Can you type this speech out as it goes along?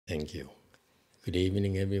Thank you. Good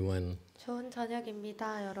evening, everyone. 좋은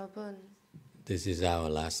저녁입니다, 여러분. This is our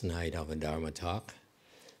last night of a Dharma talk.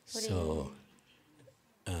 So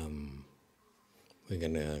we're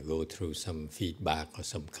going to go through some feedback or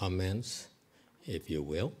some comments, if you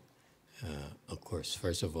will. Of course,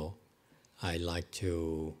 first of all, I'd like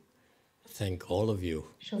to thank all of you.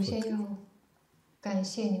 首先要感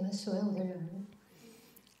谢你们所有的人。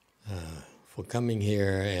For coming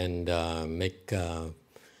here and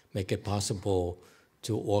make it possible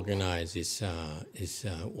to organize this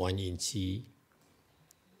Guan Yin Qi.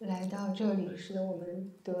 来到这里，使得我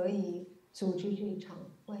们得以组织这一场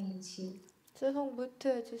观音期。 수송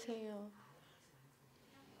무트 주세요.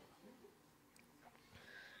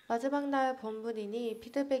 마지막 날 본분이니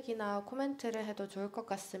피드백이나 코멘트를 해도 좋을 것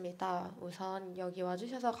같습니다. 우선 여기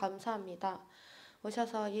와주셔서 감사합니다.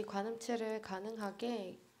 오셔서 이 관음치를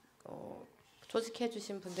가능하게 조직해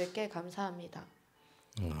주신 분들께 감사합니다.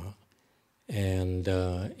 And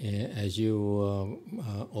as you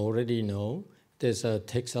already know, this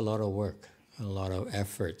takes a lot of work, a lot of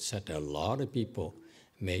efforts that a lot of people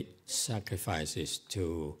made sacrifices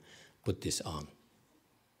to put this on.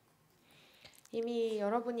 이미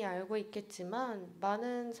여러분이 알고 있겠지만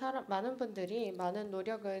많은 분들이 많은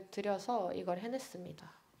노력을 들여서 이걸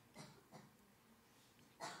해냈습니다.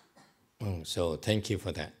 So thank you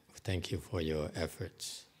for that. Thank you for your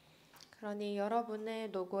efforts. 그러니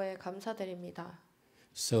여러분의 노고에 감사드립니다.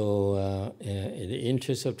 So in the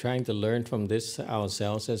interest of trying to learn from this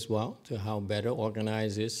ourselves as well, to how better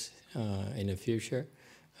organize this in the future,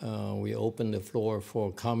 we open the floor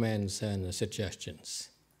for comments and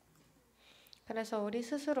suggestions. 그래서 우리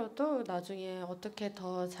스스로도 나중에 어떻게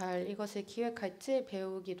더 잘 이것을 기획할지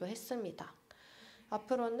배우기도 했습니다.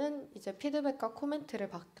 앞으로는 이제 피드백과 코멘트를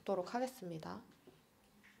받도록 하겠습니다.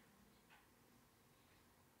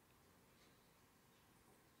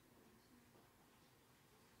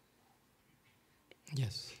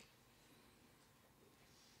 Yes.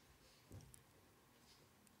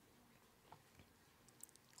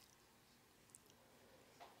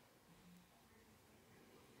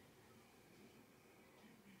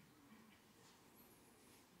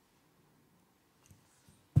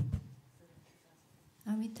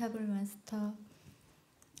 아미타불 마스터.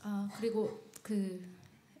 그리고 그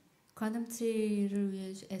관음치를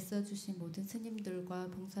위해 애써주신 모든 스님들과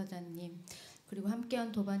봉사자님, 그리고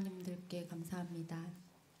함께한 도반님들께 감사합니다.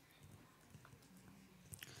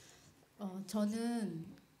 저는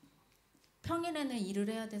평일에는 일을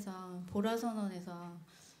해야 돼서 보라선언에서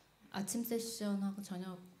아침 세션하고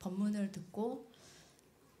저녁 법문을 듣고,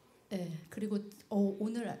 그리고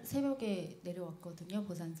오늘 새벽에 내려왔거든요,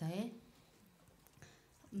 보산사에.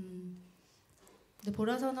 근데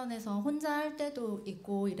보라선언에서 혼자 할 때도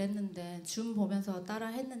있고 이랬는데 줌 보면서 따라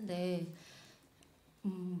했는데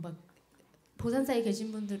막 보산사에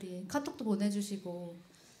계신 분들이 카톡도 보내주시고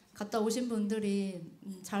갔다 오신 분들이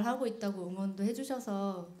잘하고 있다고 응원도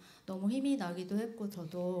해주셔서 너무 힘이 나기도 했고,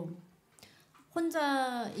 저도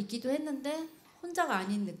혼자 있기도 했는데 혼자가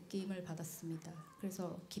아닌 느낌을 받았습니다.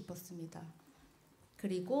 그래서 기뻤습니다.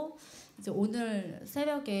 그리고 이제 오늘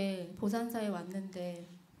새벽에 보산사에 왔는데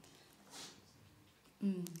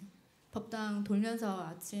법당 돌면서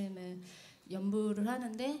아침에 연부를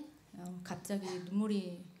하는데 갑자기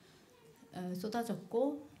눈물이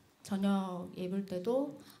쏟아졌고, 저녁 예불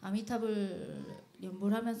때도 아미타불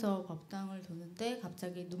연부를 하면서 법당을 도는데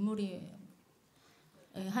갑자기 눈물이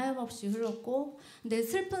하염없이 흘렀고, 근데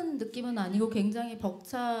슬픈 느낌은 아니고 굉장히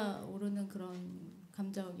벅차오르는 그런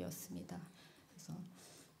감정이었습니다. 그래서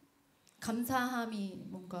감사함이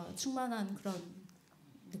뭔가 충만한 그런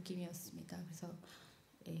느낌이었습니다. 그래서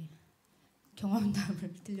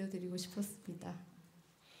경험담을 들려드리고 싶었습니다.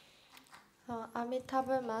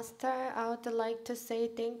 Amitabha Master, I would like to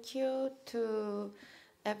say thank you to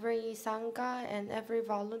every Sangha and every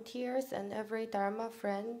volunteers and every Dharma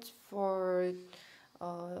friend for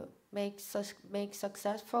make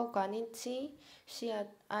successful Guan Yin Qi.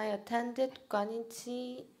 I attended Guan Yin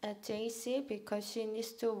Qi at JC because she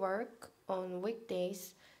needs to work on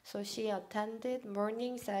weekdays. So she attended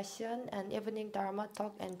morning session and evening Dharma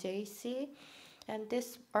talk and JC. And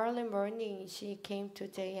this early morning she came to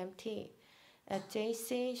JMT. At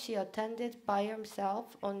JC she attended by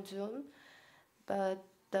herself on Zoom, but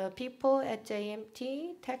the people at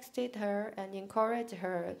JMT texted her and encouraged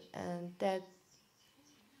her, and that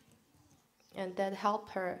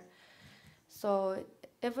helped her. So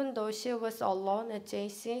even though she was alone at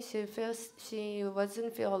JC, she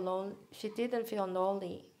didn't feel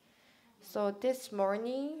lonely. So this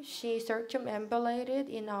morning, she circumambulated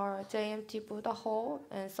in our JMT Buddha hall,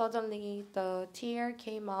 and suddenly the tear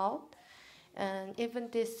came out, And even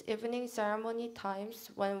this evening ceremony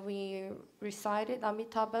times, when we recited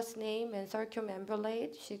Amitabha's name and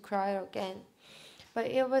circumambulate, she cried again. But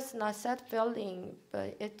it was not sad feeling,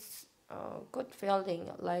 but it's a good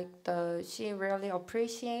feeling. Like she really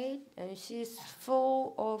appreciates, and she's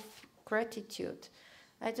full of gratitude.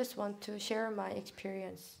 I just want to share my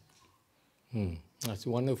experience. That's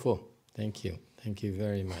wonderful. Thank you. Thank you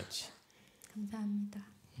very much. 감사합니다.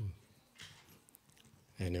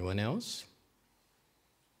 Anyone else?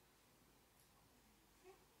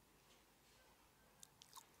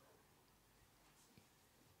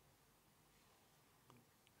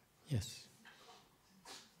 Yes.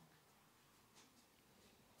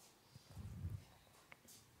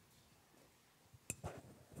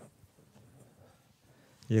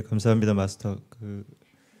 예, 감사합니다, 마스터.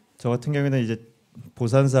 저 같은 경우에는 이제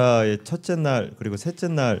보산사의 첫째 날 그리고 셋째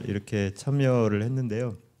날 이렇게 참여를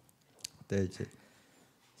했는데요. 그때 이제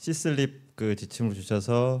시슬립 그 지침을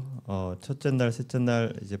주셔서 첫째 날, 셋째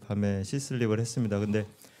날 이제 밤에 시슬립을 했습니다. 근데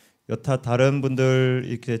여타 다른 분들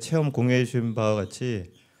이렇게 체험 공유해 주신 바와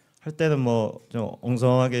같이 할 때는 뭐 좀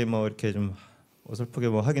엉성하게 뭐 이렇게 좀 어설프게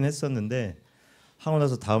뭐 하긴 했었는데 하고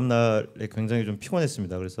나서 다음 날에 굉장히 좀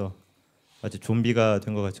피곤했습니다. 그래서 마치 좀비가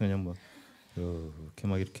된 것 같이 그냥 뭐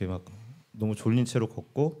이렇게 막 너무 졸린 채로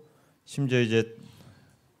걷고 심지어 이제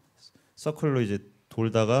서클로 이제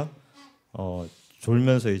돌다가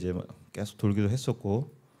졸면서 이제 계속 돌기도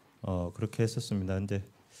했었고 그렇게 했었습니다. 근데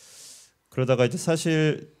그러다가 이제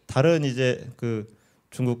사실 다른 이제 그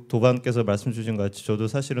중국 도반께서 말씀 주신 것 같이 저도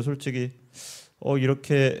사실은 솔직히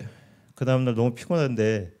이렇게 그 다음날 너무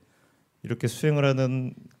피곤한데 이렇게 수행을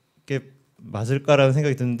하는 게 맞을까라는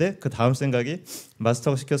생각이 드는데 그 다음 생각이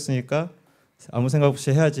마스터가 시켰으니까 아무 생각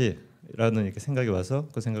없이 해야지라는 이렇게 생각이 와서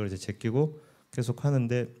그 생각을 이제 제끼고 계속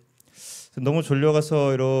하는데 너무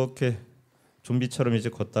졸려가서 이렇게 좀비처럼 이제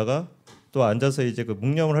걷다가 또 앉아서 이제 그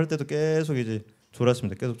묵념을 할 때도 계속 이제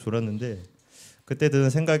졸았습니다. 계속 졸았는데 그때 드는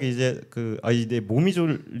생각이 이제 내 몸이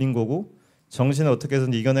졸린 거고 정신을 어떻게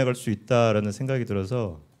해서든 이겨내갈 수 있다라는 생각이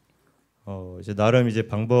들어서 이제 나름 이제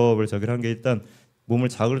방법을 저기를 한 게 일단 몸을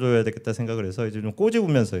자극을 줘야 되겠다 생각을 해서 이제 좀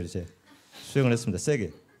꼬집으면서 이제 수행을 했습니다.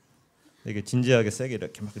 세게 되게 진지하게 세게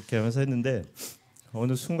이렇게 막 이렇게 하면서 했는데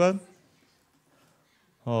어느 순간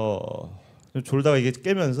좀 졸다가 이게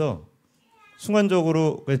깨면서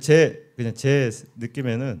순간적으로 그냥 제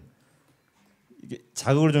느낌에는 이게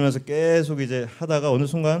자극을 주면서 계속 이제 하다가 어느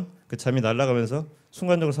순간 그 잠이 날아가면서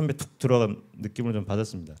순간적으로 섬에 툭 들어간 느낌을 좀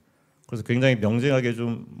받았습니다. 그래서 굉장히 명징하게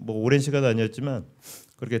좀 뭐 오랜 시간은 아니었지만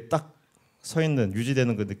그렇게 딱 서 있는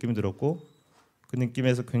유지되는 그 느낌이 들었고 그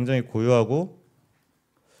느낌에서 굉장히 고요하고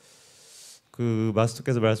그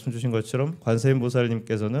마스터께서 말씀 주신 것처럼 관세음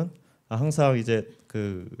보살님께서는 항상 이제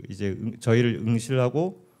저희를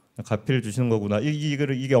응실하고 가피를 주시는 거구나.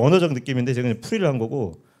 이게 언어적 느낌인데 제가 그냥 풀이를 한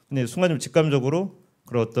거고 근데 순간적으로 직감적으로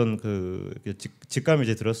그런 어떤 직감이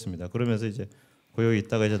이제 들었습니다. 그러면서 이제 고요히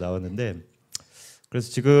있다가 이제 나왔는데 그래서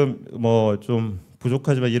지금 뭐 좀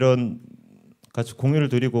부족하지만 이런 같이 공유를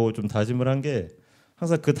드리고 좀 다짐을 한 게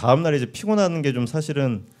항상 그 다음 날에 이제 피곤하는 게 좀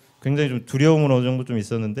사실은 굉장히 좀 두려움은 어느 정도 좀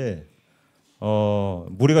있었는데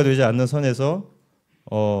무리가 되지 않는 선에서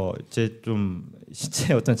이제 좀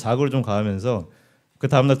신체에 어떤 자극을 좀 가하면서 그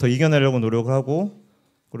다음 날 더 이겨내려고 노력을 하고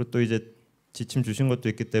그리고 또 이제 지침 주신 것도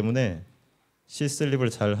있기 때문에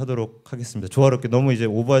시슬립을 잘 하도록 하겠습니다. 조화롭게 너무 이제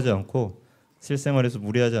오버하지 않고 실생활에서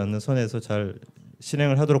무리하지 않는 선에서 잘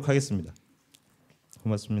실행을 하도록 하겠습니다.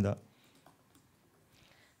 고맙습니다.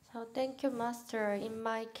 So thank you, Master. In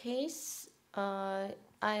my case, I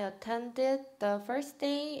attended the first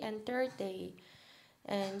day and third day,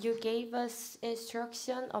 and you gave us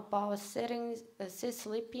instruction about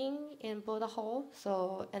sleeping in Buddha hall.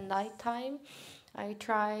 So at night time, I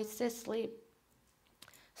tried sit sleep.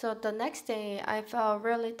 So the next day, I felt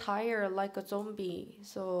really tired, like a zombie.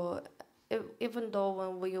 So even though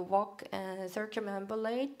when we walk and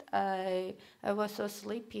circumambulate, I was so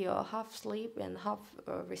sleepy, or half sleep and half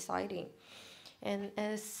reciting. And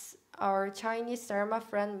as our Chinese Dharma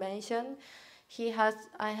friend mentioned,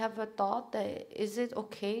 I have a thought that is it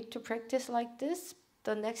okay to practice like this?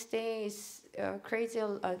 The next day is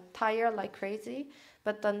tired like crazy,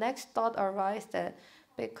 but the next thought arises that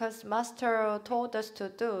because Master told us to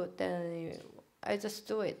do, then I just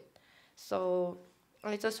do it. So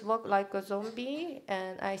I just walked like a zombie,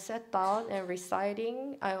 and I sat down and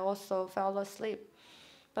reciting. I also fell asleep.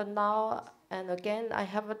 But now and again, I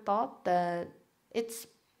have a thought that it's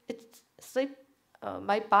sleep.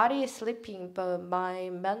 My body is sleeping, but my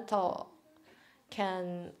mental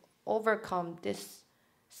can overcome this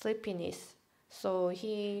sleepiness. So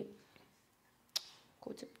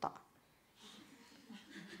고집다.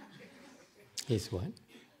 He's what?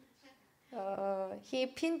 He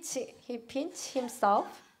pinch himself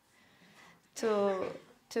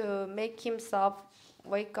to make himself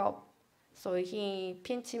wake up. So he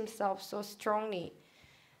pinched himself so strongly.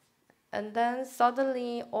 And then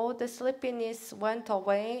suddenly all the sleepiness went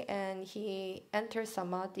away and he entered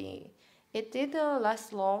samadhi. It didn't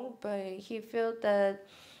last long, but he felt that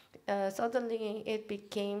suddenly it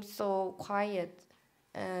became so quiet.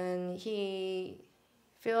 And he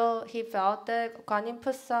felt that Guan Yin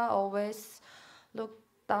Pusa always looked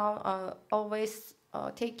down, always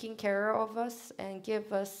taking care of us and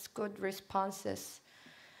give us good responses.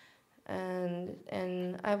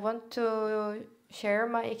 And I want to share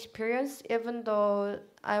my experience, even though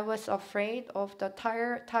I was afraid of the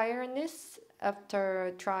tiredness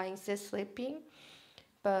after trying sleeping.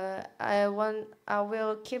 But I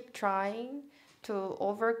will keep trying to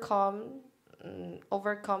overcome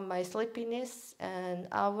my sleepiness, and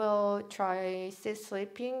I will try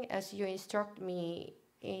sleeping as you instruct me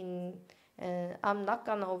in, and I'm not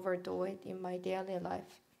gonna overdo it in my daily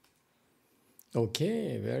life.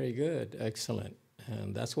 Okay, very good, excellent.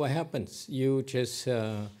 And that's what happens. You just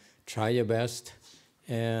try your best,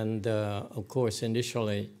 and of course,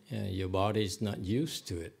 initially your body is not used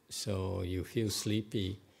to it, so you feel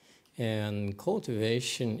sleepy. And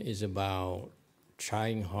cultivation is about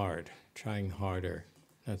trying harder.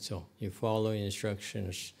 That's all. You follow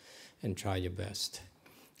instructions and try your best,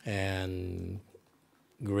 and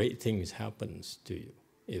great things happens to you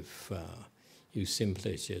if you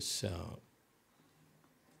simply just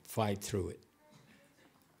fight through it.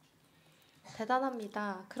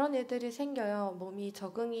 대단합니다. 그런 일들이 생겨요. 몸이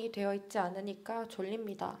적응이 되어 있지 않으니까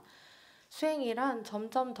졸립니다. 수행이란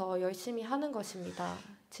점점 더 열심히 하는 것입니다.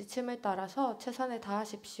 지침을 따라서 최선을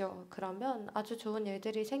다하십시오. 그러면 아주 좋은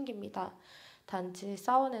일들이 생깁니다. 단지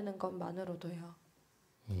싸워내는 것만으로도요.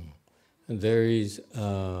 There is,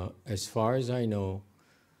 as far as I know,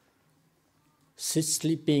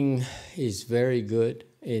 sleeping is very good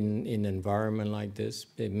in an environment like this.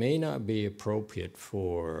 It may not be appropriate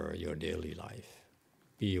for your daily life.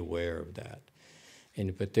 Be aware of that.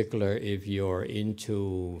 In particular, if you're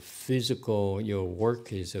into physical, your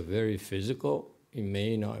work is very physical, it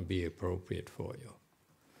may not be appropriate for you.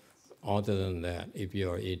 Other than that, if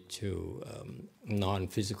you're into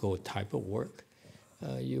non-physical type of work,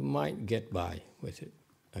 you might get by with it.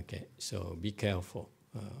 Okay, so be careful.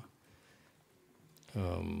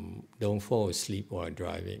 Don't fall asleep while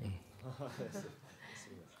driving.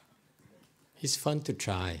 It's fun to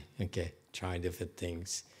try. Okay, try different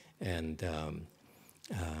things, and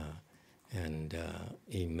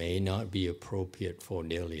it may not be appropriate for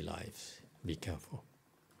daily life. Be careful.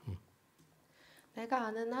 내가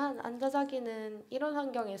아는 한 앉아자기는 이런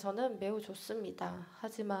환경에서는 매우 좋습니다.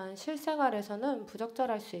 하지만 실생활에서는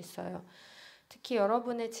부적절할 수 있어요. 특히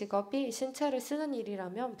여러분의 직업이 신체를 쓰는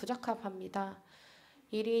일이라면 부적합합니다.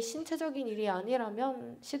 일이 신체적인 일이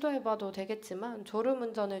아니라면 시도해봐도 되겠지만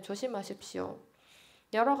졸음운전을 조심하십시오.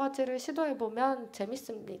 여러 가지를 시도해보면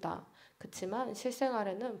재밌습니다. 그렇지만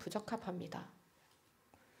실생활에는 부적합합니다.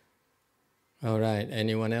 All right,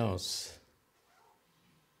 anyone else?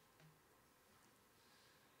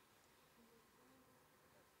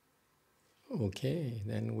 Okay,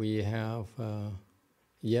 then we have,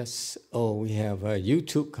 yes, we have a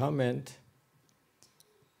YouTube comment.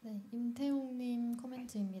 네, 임태웅님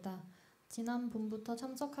코멘트입니다. 지난 봄부터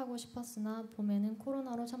참석하고 싶었으나 봄에는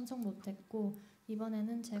코로나로 참석 못했고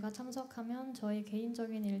이번에는 제가 참석하면 저의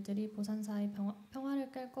개인적인 일들이 보산사의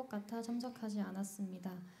평화를 깰 것 같아 참석하지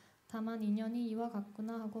않았습니다. 다만 인연이 이와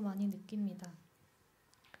같구나 하고 많이 느낍니다.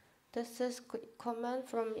 This is comment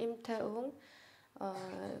from Im Tae-ung.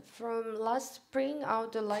 From last spring, I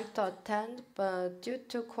would like to attend, but due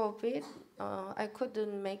to COVID, I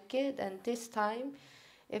couldn't make it. And this time,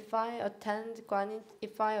 if I attended Guan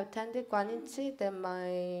Yin Qi, then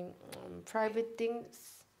my private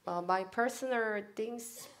things, my personal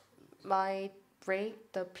things, might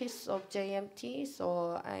break the peace of JMT.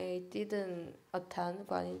 So I didn't attend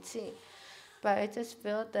Guan Yin Qi. But I just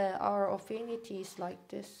feel that our affinity is like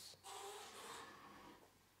this.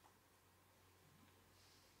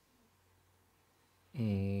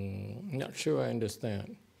 Not sure I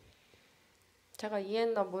understand. 제가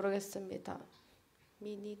이해했나 모르겠습니다.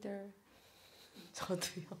 Me neither.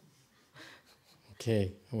 저도요.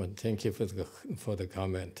 Okay, well, thank you for the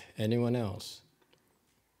comment. Anyone else?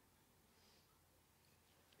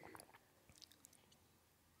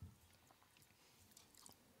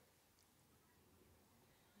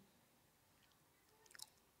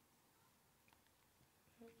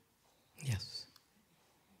 Yes.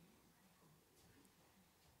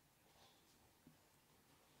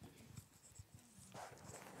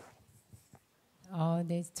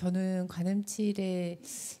 네, 저는 관음칠에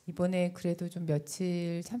이번에 그래도 좀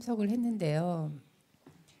며칠 참석을 했는데요.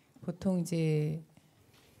 보통 이제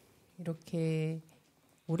이렇게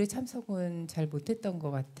오래 참석은 잘 못했던 것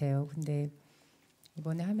같아요. 근데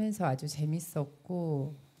이번에 하면서 아주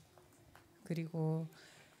재밌었고, 그리고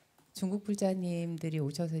중국 불자님들이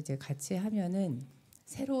오셔서 이제 같이 하면은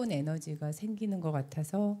새로운 에너지가 생기는 것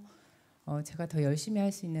같아서 제가 더 열심히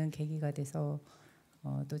할 수 있는 계기가 돼서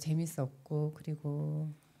또 재밌었고, 그리고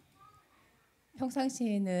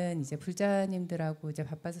평상시에는 이제 불자님들하고 이제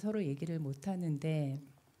바빠서 서로 얘기를 못 하는데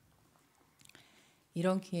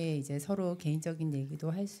이런 기회에 이제 서로 개인적인 얘기도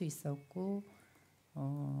할 수 있었고,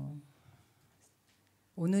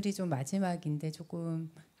 오늘이 좀 마지막인데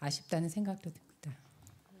조금 아쉽다는 생각도 듭니다.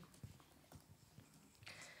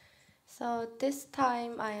 So this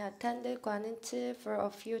time I attended Guan Yin Qi for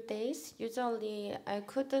a few days. Usually I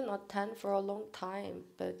couldn't attend for a long time,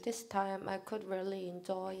 but this time I could really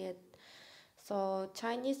enjoy it. So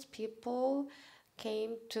Chinese people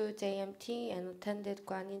came to JMT and attended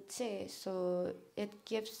Guan Yin Qi. So it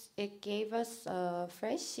gave us a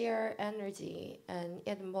fresh air energy, and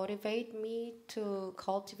it motivated me to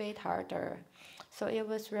cultivate harder. So it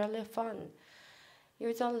was really fun.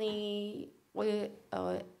 Usually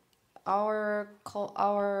our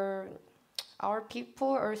people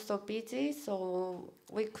are so busy, so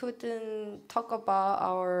we couldn't talk about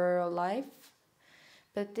our life.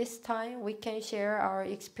 But this time we can share our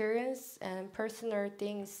experience and personal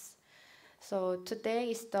things. So today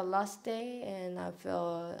is the last day, and I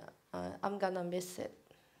feel I'm gonna miss it.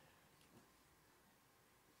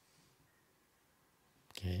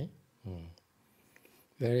 Okay.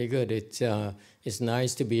 Very good. It's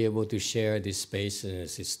nice to be able to share this space and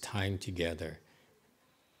this time together.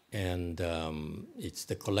 And it's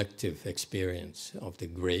the collective experience of the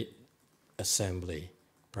great assembly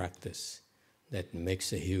practice that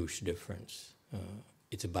makes a huge difference.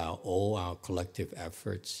 It's about all our collective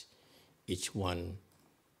efforts, each one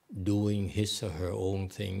doing his or her own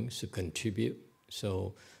things to contribute.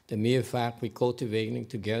 So the mere fact we're cultivating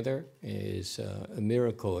together is a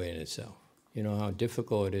miracle in itself. You know how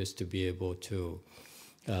difficult it is to be able to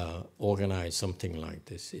organize something like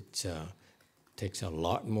this. It takes a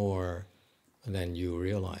lot more than you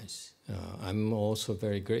realize. I'm also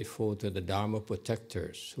very grateful to the Dharma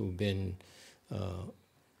protectors who've been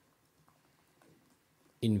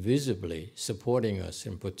invisibly supporting us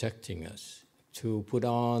and protecting us. To put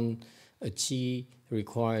on a qi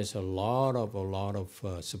requires a lot of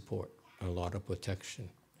support, a lot of protection.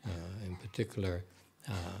 In particular,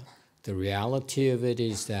 the reality of it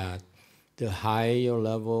is that the higher your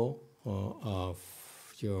level of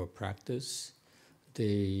your practice,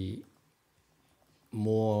 the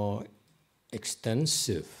more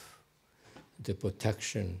extensive the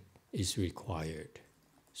protection is required.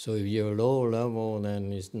 So if you're low level,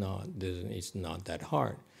 then it's not that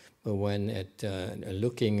hard. But when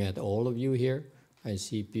looking at all of you here, I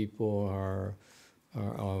see people are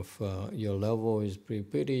of your level is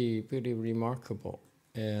pretty remarkable.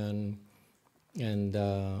 And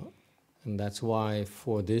that's why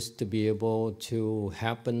for this to be able to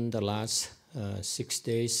happen the last 6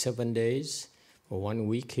 days, 7 days, or 1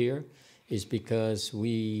 week here, is because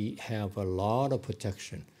we have a lot of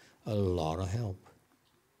protection, a lot of help.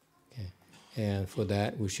 Okay. And for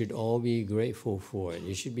that, we should all be grateful for it.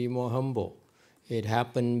 You should be more humble. It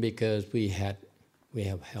happened because we have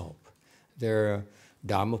help. There are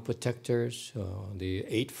Dharma protectors, the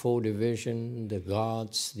Eightfold Division, the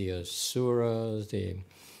gods, the Asuras, the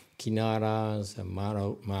Kinnaras, the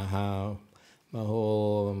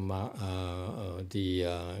the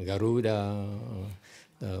Garuda,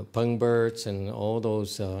 the Pungbirds, and all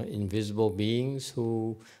those invisible beings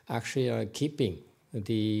who actually are keeping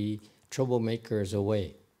the troublemakers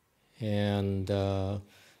away, and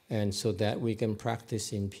so that we can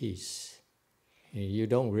practice in peace. You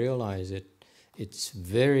don't realize it. It's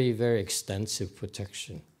very, very extensive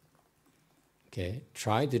protection. Okay,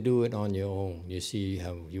 try to do it on your own. You see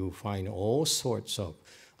how you find all sorts of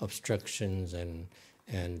obstructions and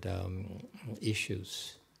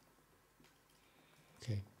issues.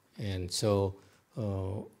 Okay, and so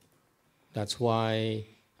that's why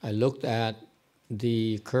I looked at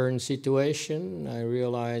the current situation. I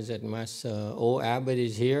realized that Master O Abbot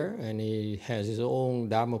is here, and he has his own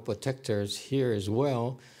Dharma protectors here as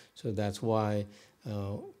well. So that's why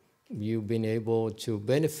you've been able to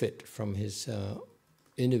benefit from his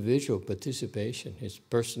individual participation, his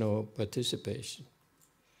personal participation.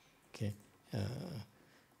 Okay,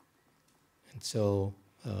 and so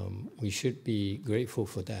we should be grateful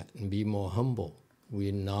for that and be more humble.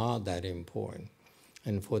 We're not that important.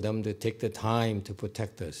 and for them to take the time to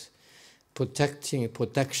protect us.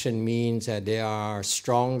 Protection means that they are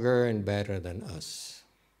stronger and better than us.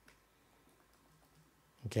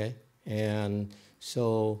 Okay? And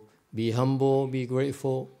so be humble, be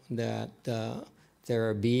grateful that there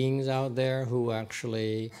are beings out there who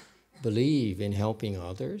actually believe in helping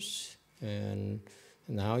others. And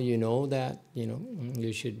now you know that, you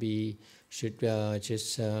should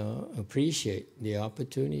just appreciate the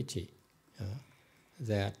opportunity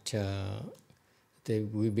that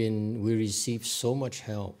we received so much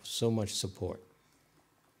help, so much support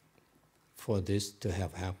for this to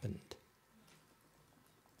have happened.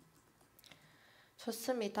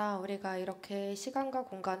 좋습니다. 우리가 이렇게 시간과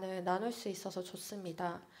공간을 나눌 수 있어서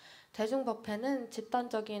좋습니다. 대중법회는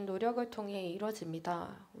집단적인 노력을 통해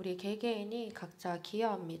이루어집니다. 우리 개개인이 각자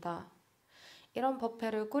기여합니다. 이런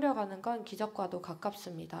법회를 꾸려가는 건 기적과도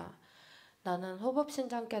가깝습니다. 나는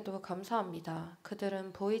호법신장께도 감사합니다.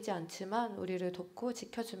 그들은 보이지 않지만 우리를 돕고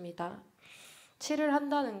지켜줍니다. 치를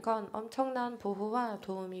한다는 건 엄청난 보호와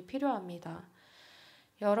도움이 필요합니다.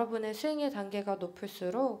 여러분의 수행의 단계가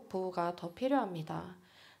높을수록 보호가 더 필요합니다.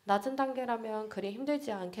 낮은 단계라면 그리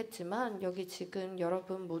힘들지 않겠지만 여기 지금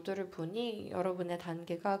여러분 모두를 보니 여러분의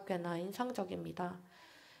단계가 꽤나 인상적입니다.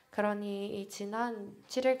 그러니 이 지난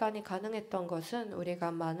 7일간이 가능했던 것은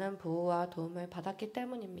우리가 많은 보호와 도움을 받았기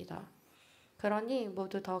때문입니다. 그러니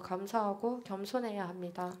모두 더 감사하고 겸손해야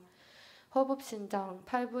합니다. 호법신장,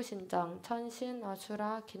 팔부신장, 천신,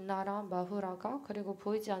 아수라, 긴나라, 마후라가 그리고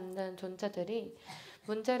보이지 않는 존재들이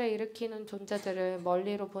문제를 일으키는 존재들을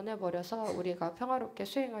멀리로 보내버려서 우리가 평화롭게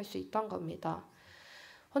수행할 수 있던 겁니다.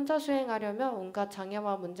 혼자 수행하려면 온갖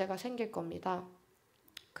장애와 문제가 생길 겁니다.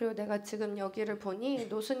 그리고 내가 지금 여기를 보니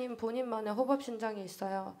노스님 본인만의 호법신장이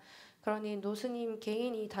있어요. 그러니 노스님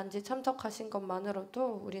개인이 단지 참석하신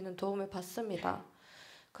것만으로도 우리는 도움을 받습니다.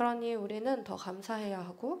 그러니 우리는 더 감사해야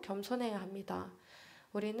하고 겸손해야 합니다.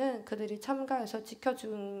 우리는 그들이 참가해서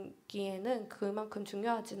지켜주기에는 그만큼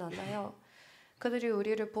중요하진 않아요. 그들이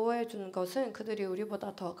우리를 보호해 준 것은 그들이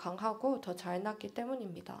우리보다 더 강하고 더 잘났기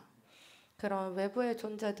때문입니다. 그런 외부의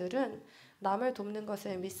존재들은 남을 돕는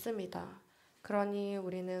것을 믿습니다. 그러니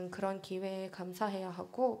우리는 그런 기회에 감사해야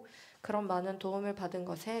하고 그런 많은 도움을 받은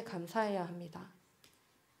것에 감사해야 합니다.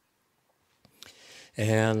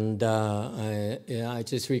 And I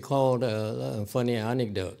just recalled a funny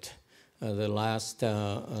anecdote. The last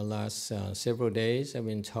several days I've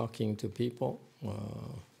been talking to people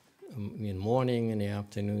in the morning, in the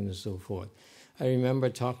afternoon, and so forth. I remember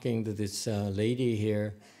talking to this lady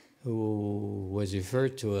here who was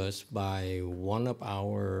referred to us by one of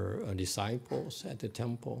our disciples at the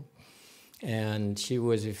temple. And she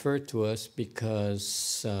was referred to us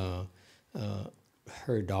because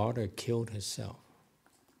her daughter killed herself.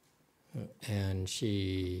 And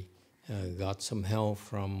she got some help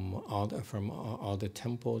from other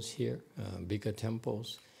temples here, bigger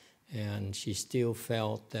temples. And she still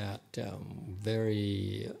felt that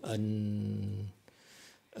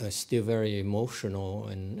still very emotional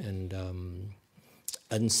and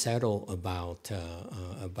unsettled about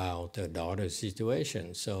her daughter's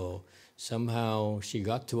situation. So somehow she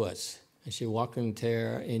got to us. And she walked in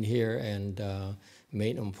here and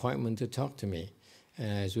made an appointment to talk to me.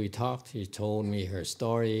 And as we talked, she told me her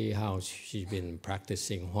story, how she's been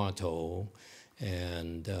practicing Hua To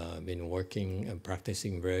and been working and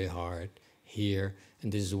practicing very hard here.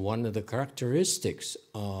 And this is one of the characteristics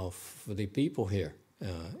of the people here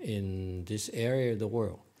in this area of the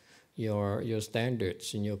world. Your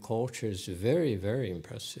standards and your culture is very, very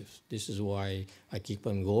impressive. This is why I keep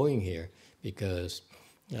on going here, because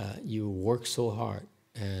you work so hard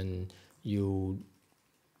and you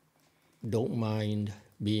don't mind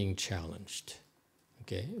being challenged.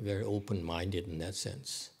 Okay, very open-minded in that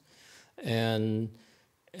sense. And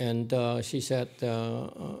she said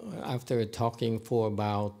after talking for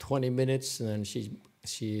about 20 minutes, and then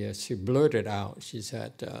she blurted out. She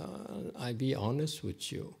said, "I'll be honest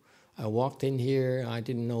with you. I walked in here. I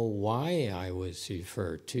didn't know why I was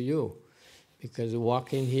referred to you, because I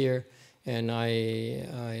walked in here and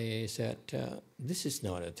I said, this is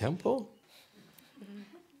not a temple.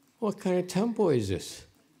 What kind of temple is this?"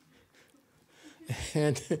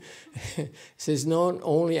 And says, not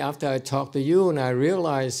only after I talked to you and I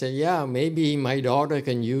realized that, yeah, maybe my daughter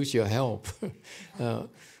can use your help.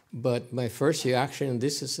 But my first reaction,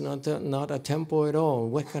 this is not a temple at all.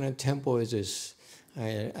 What kind of temple is this?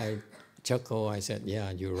 I chuckled. I said,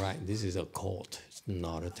 yeah, you're right. This is a cult. It's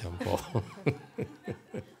not a temple.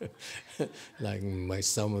 Like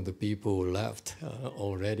some of the people who left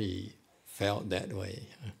already felt that way.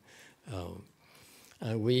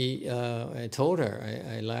 I told her,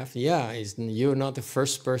 I laughed, yeah, you're not the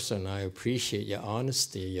first person. I appreciate your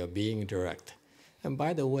honesty, your being direct. And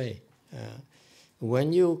by the way,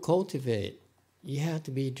 when you cultivate, you have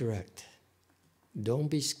to be direct. Don't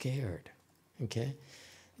be scared, okay?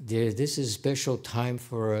 This is a special time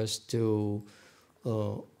for us to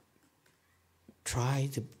try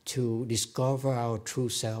to discover our true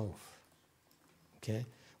self, okay?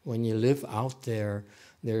 When you live out there,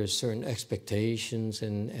 there are certain expectations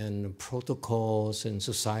and protocols and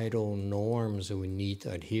societal norms that we need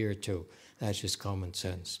to adhere to. That's just common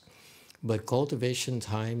sense. But cultivation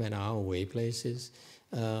time and our way places,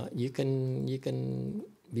 you can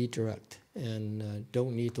be direct and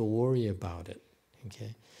don't need to worry about it.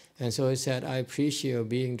 Okay, and so I said, I appreciate your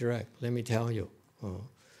being direct. Let me tell you,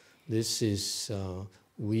 this is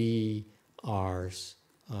we are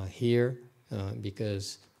here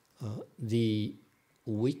because the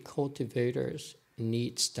weak cultivators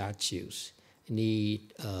need statues,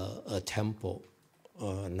 need a temple,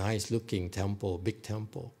 a nice-looking temple, big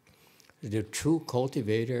temple. The true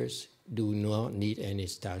cultivators do not need any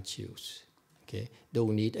statues. Okay,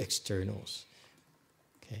 don't need externals.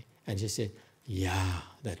 Okay, and she said, "Yeah,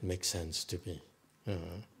 that makes sense to me."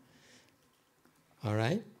 All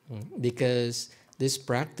right, because this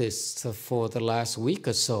practice for the last week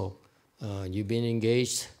or so, you've been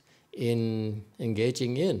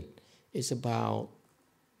engaging in. It's about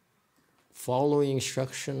following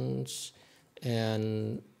instructions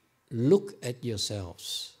and look at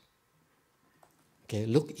yourselves. Okay,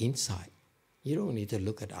 look inside. You don't need to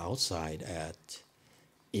look at outside at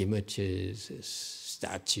images,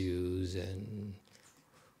 statues,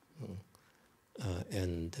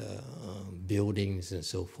 and buildings and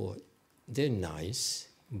so forth. They're nice,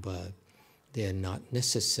 but they're not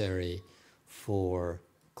necessary for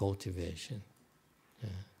cultivation.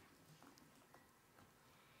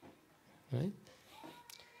 Right?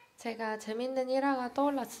 제가 재밌는 일화가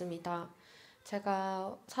떠올랐습니다.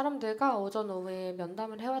 제가 사람들과 오전 오후에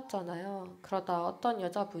면담을 해왔잖아요. 그러다 어떤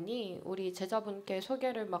여자분이 우리 제자분께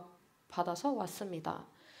소개를 막 받아서 왔습니다.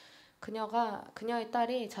 그녀의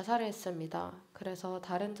딸이 자살을 했습니다. 그래서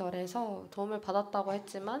다른 절에서 도움을 받았다고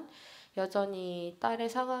했지만 여전히 딸의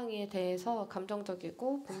상황에 대해서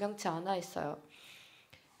감정적이고 분명치 않아 있어요.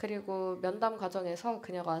 그리고 면담 과정에서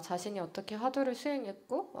그녀가 자신이 어떻게 화두를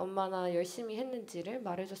수행했고 얼마나 열심히 했는지를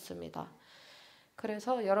말해줬습니다.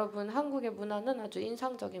 그래서 여러분, 한국의 문화는 아주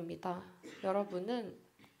인상적입니다. 여러분은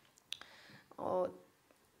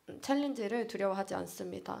챌린지를 두려워하지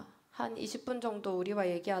않습니다. 한 20분 정도 우리와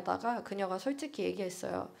얘기하다가 그녀가 솔직히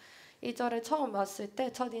얘기했어요. 이 절에 처음 왔을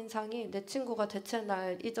때 첫인상이 내 친구가 대체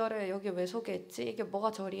날 이 절에 여기 왜 소개했지? 이게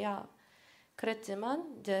뭐가 절이야?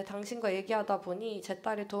 그랬지만 이제 당신과 얘기하다 보니 제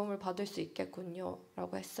딸이 도움을 받을 수 있겠군요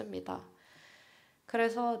라고 했습니다.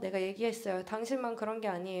 그래서 내가 얘기했어요. 당신만 그런 게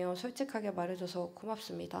아니에요. 솔직하게 말해줘서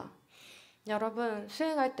고맙습니다. 여러분,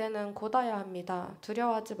 수행할 때는 곧아야 합니다.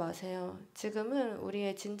 두려워하지 마세요. 지금은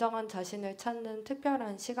우리의 진정한 자신을 찾는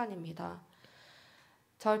특별한 시간입니다.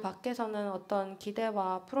 절 밖에서는 어떤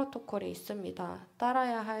기대와 프로토콜이 있습니다.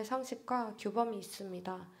 따라야 할 상식과 규범이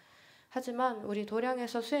있습니다. 하지만 우리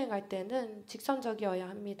도량에서 수행할 때는 직선적이어야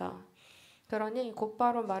합니다. 그러니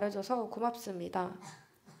곧바로 말해줘서 고맙습니다.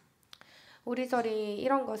 우리 절이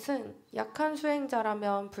이런 것은 약한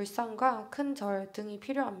수행자라면 불상과 큰 절 등이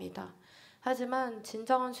필요합니다. 하지만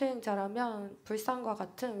진정한 수행자라면 불상과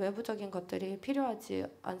같은 외부적인 것들이 필요하지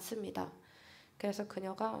않습니다. 그래서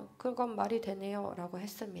그녀가 그건 말이 되네요 라고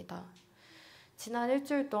했습니다. 지난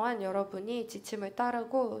일주일 동안 여러분이 지침을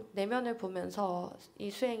따르고 내면을 보면서 이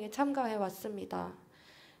수행에 참가해 왔습니다.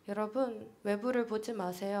 여러분, 외부를 보지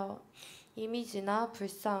마세요. 이미지나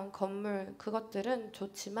불상, 건물, 그것들은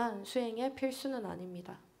좋지만 수행의 필수는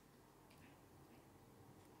아닙니다.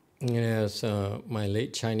 As my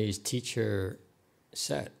late Chinese teacher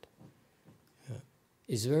said,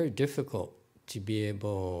 it's very difficult to be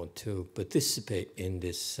able to participate in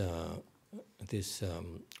this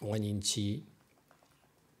Guan Yin Qi.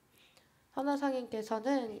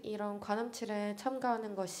 헌화상인께서는 이런 관음칠에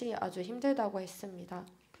참가하는 것이 아주 힘들다고 했습니다.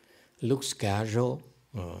 Looks casual,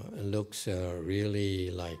 looks really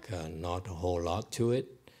like not a whole lot to it,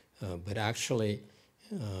 but actually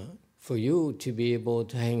for you to be able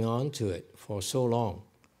to hang on to it for so long,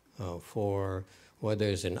 for whether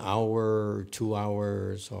it's an hour, 2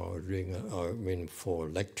 hours, or for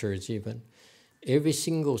lectures even, every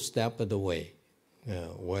single step of the way,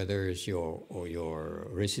 whether it's your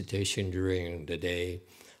recitation during the day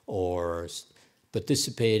or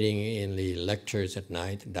participating in the lectures at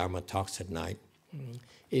night, Dharma talks at night,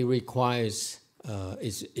 it requires,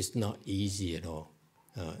 it's not easy at all.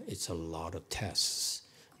 it's a lot of tests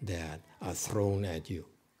that are thrown at you.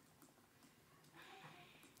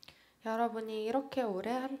 여러분이 이렇게 오래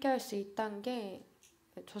함께 할 수 있다는 게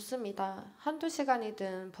좋습니다. 한두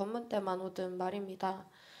시간이든 법문 때만 오든 말입니다.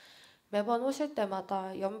 매번 오실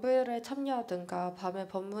때마다 연불에 참여하든가 밤에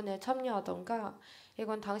법문에 참여하든가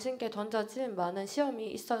이건 당신께 던져진 많은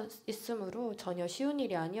시험이 있으므로 전혀 쉬운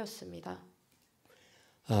일이 아니었습니다.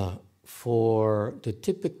 For the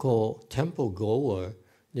typical temple goer,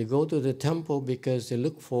 they go to the temple because they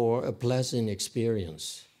look for a pleasant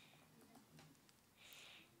experience.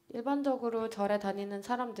 일반적으로 절에 다니는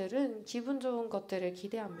사람들은 기분 좋은 것들을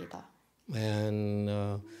기대합니다. And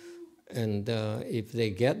if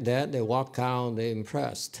they get that, they walk out, they're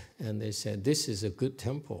impressed, and they say, "This is a good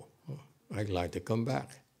temple. I'd like to come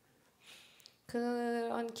back."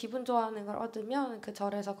 그런 기분 좋아하는 걸 얻으면 그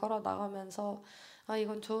절에서 걸어 나가면서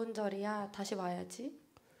이건 좋은 절이야, 다시 와야지.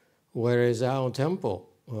 Whereas our temple,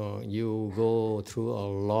 you go through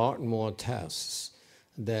a lot more tests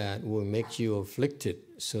that will make you afflicted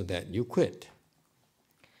so that you quit.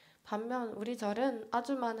 반면 우리 절은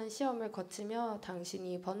아주 많은 시험을 거치며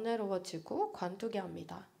당신이 번뇌로워지고 관두게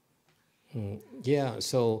합니다. Yeah,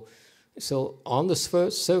 so on the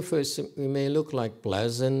surface it may look like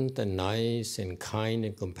pleasant and nice and kind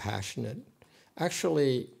and compassionate.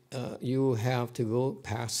 Actually, you have to go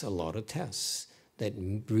past a lot of tests that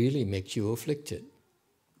really make you afflicted.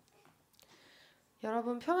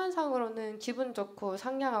 여러분 표면상으로는 기분 좋고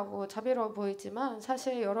상냥하고 자비로워 보이지만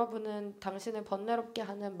사실 여러분은 당신을 번뇌롭게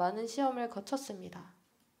하는 많은 시험을 거쳤습니다.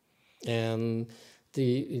 And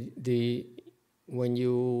when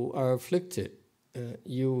you are afflicted,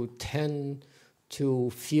 you tend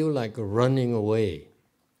to feel like running away.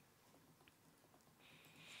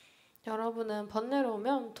 여러분은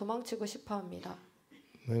번뇌로우면 도망치고 싶어합니다.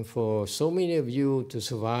 And for so many of you to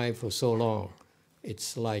survive for so long,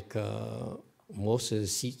 it's like most of the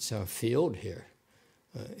seats are filled here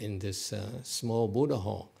in this small Buddha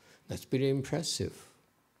hall. That's pretty impressive.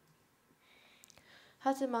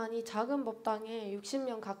 하지만 이 작은 법당에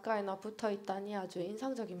 60명 가까이나 붙어 있다니 아주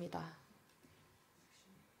인상적입니다.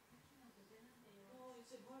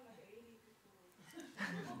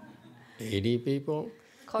 80 people?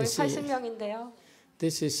 거의 80명인데요.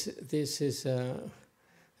 This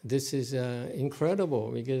is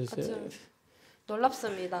incredible because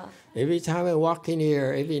놀랍습니다. every time I walk in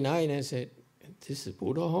here, every night I say, "This is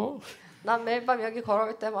Buddha hall." 난 매일 밤 여기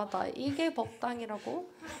걸어올 때마다 이게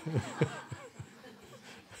법당이라고?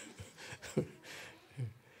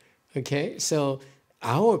 Okay, so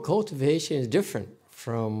our cultivation is different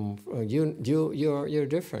from you're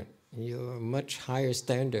different. You're much higher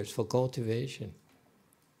standards for cultivation.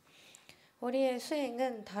 우리의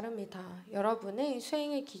수행은 다릅니다. 여러분의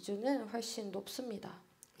수행의 기준은 훨씬 높습니다.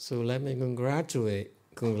 So let me congratulate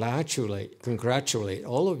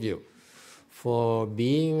all of you for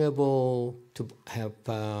being able to have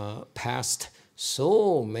passed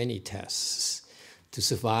so many tests to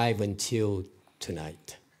survive until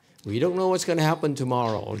tonight. We don't know what's going to happen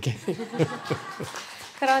tomorrow, okay?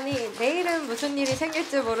 그러니 내일은 무슨 일이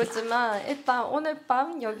생길지 모르지만 일단 오늘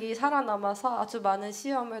밤 여기 살아남아서 아주 많은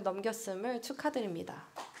시험을 넘겼음을 축하드립니다.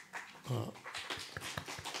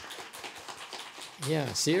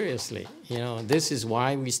 Yeah, seriously. You know, this is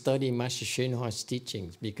why we study masteryonghhua's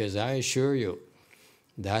teachings, because I assure you,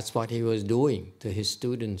 that's what he was doing to his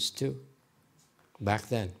students too, back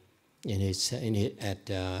then,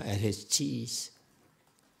 at his Qis.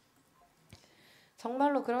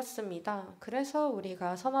 정말로 그렇습니다. 그래서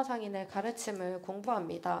우리가 선화상인의 가르침을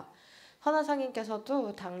공부합니다.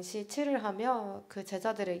 선화상인께서도 당시 치를 하며 그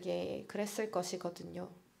제자들에게 그랬을 것이거든요.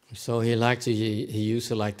 So he used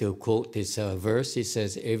to like to quote this verse. He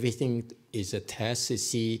says, "Everything is a test to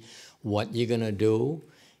see what you're gonna do.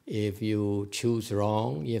 If you choose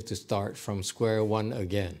wrong, you have to start from square one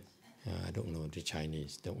again." I don't know the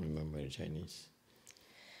Chinese. Don't remember the Chinese.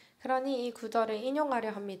 그러니 이 구절을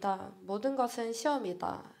인용하려 합니다. 모든 것은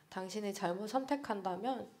시험이다. 당신이 잘못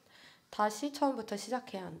선택한다면 다시 처음부터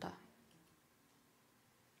시작해야 한다.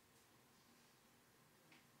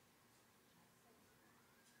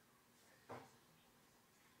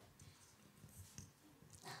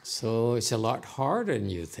 So it's a lot harder than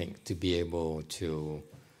you think to be able to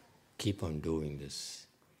keep on doing this.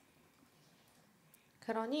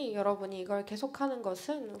 그러니 여러분이 이걸 계속하는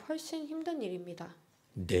것은 훨씬 힘든 일입니다.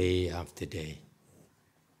 Day after day.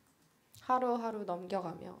 하루하루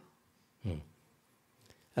넘겨가며.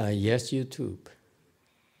 Yes, YouTube.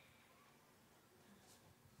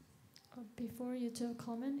 Before you two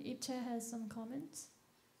comment, Ipche has some comments.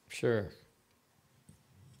 Sure.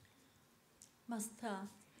 마스터,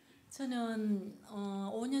 저는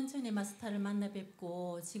 5년 전에 마스터를 만나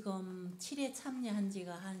뵙고 지금 7회 참여한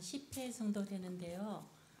지가 한 10회 정도 되는데요.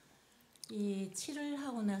 이 7을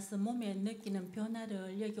하고 나서 몸에 느끼는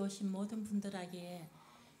변화를 여기 오신 모든 분들에게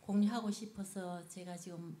공유하고 싶어서 제가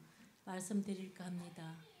지금 말씀드릴까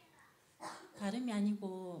합니다. 다름이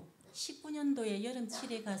아니고 19년도에 여름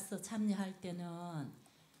 7회 가서 참여할 때는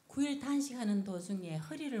 9일 단식하는 도중에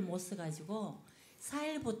허리를 못 써가지고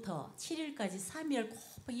 4일부터 7일까지 3일 꼭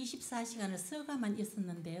 24시간을 서가만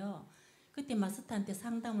있었는데요. 그때 마스터한테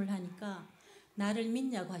상담을 하니까 나를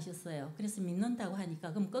믿냐고 하셨어요. 그래서 믿는다고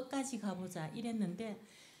하니까 그럼 끝까지 가보자 이랬는데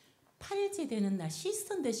 8일째 되는 날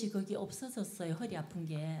씻은 듯이 거기 없어졌어요. 허리 아픈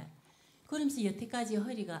게. 그러면서 여태까지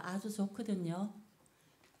허리가 아주 좋거든요.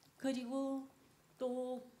 그리고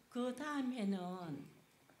또 그 다음 해는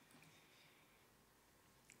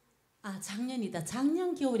작년이다.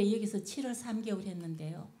 작년 겨울에 여기서 7월 3개월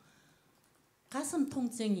했는데요. 가슴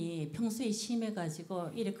통증이 평소에 심해가지고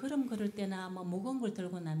이래 걸음 걸을 때나 뭐 무거운 걸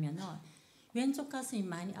들고 나면은 왼쪽 가슴이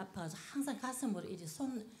많이 아파가지고 항상 가슴으로 이렇게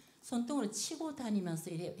손등으로 치고 다니면서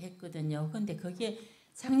이래 했거든요. 근데 그게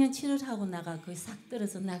작년 7월 하고 나가 거의 싹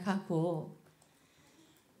떨어져 나가고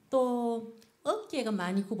또 어깨가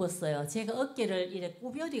많이 굽었어요. 제가 어깨를 이래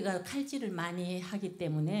꾸별이가 칼질을 많이 하기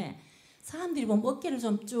때문에 사람들이 보면 어깨를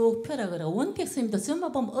좀 쭉 펴라 그래. 원택 스님도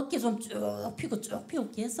저만 보면 어깨 좀 쭉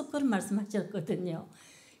펴고 계속 그런 말씀하셨거든요.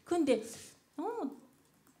 근데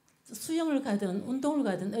수영을 가든 운동을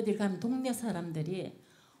가든 어딜 가면 동네 사람들이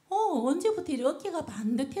언제부터 이렇게 어깨가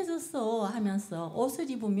반듯해졌어 하면서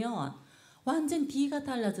옷을 입으면 완전 뒤가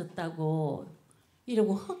달라졌다고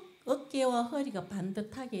이러고 어깨와 허리가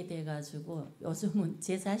반듯하게 돼가지고 요즘은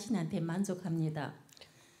제 자신한테 만족합니다.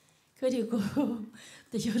 그리고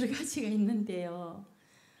또 여러 가지가 있는데요.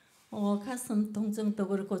 가슴 통증도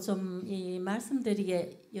그렇고 좀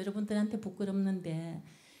말씀드리게 여러분들한테 부끄럽는데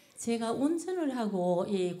제가 운전을 하고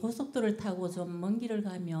이 고속도로를 타고 좀 먼 길을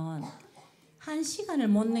가면 1시간을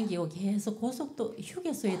못 넘기고 계속 고속도로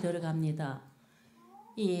휴게소에 들어갑니다.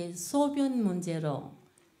 이 소변 문제로.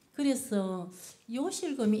 그래서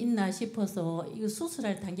요실금이 있나 싶어서 이거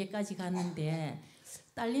수술할 단계까지 갔는데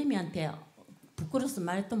딸내미한테 부끄러워서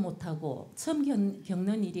말도 못하고 처음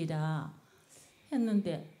겪는 일이라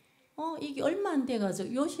했는데 이게 얼마 안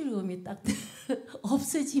돼가지고 요실금이 딱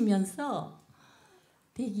없어지면서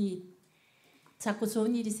되게 자꾸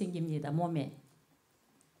좋은 일이 생깁니다. 몸에.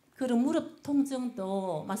 그리고 무릎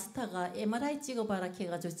통증도 마스터가 MRI 찍어봐라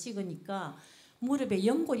해가지고 찍으니까 무릎에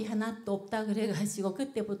연골이 하나도 없다 그래가지고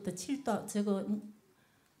그때부터 저거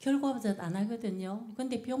결과보다 안 하거든요.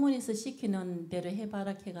 근데 병원에서 시키는 대로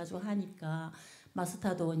해봐라 해가지고 하니까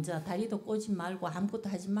마스터도 이제 다리도 꼬지 말고 아무것도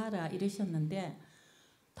하지 마라 이러셨는데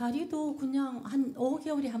다리도 그냥 한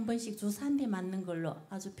 5개월에 한 번씩 주사 한 대 맞는 걸로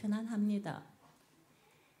아주 편안합니다.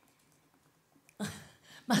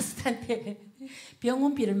 마스터한테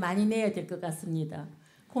병원비를 많이 내야 될 것 같습니다.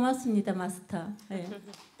 고맙습니다, 마스터. 네.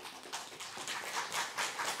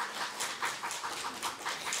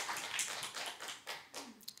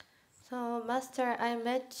 So, Master, I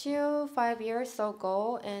met you 5 years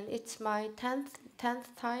ago, and it's my 10th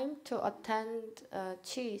time to attend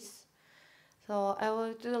cheese. So, I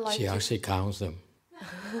would like She actually counts them.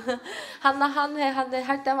 한 회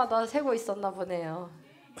할 때마다 세고 있었나 보네요.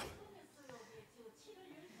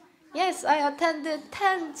 Yes, I attended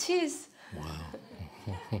 10 cheese.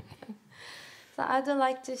 Wow. So, I'd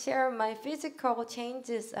like to share my physical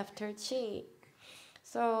changes after Qi.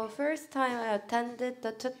 So first time I attended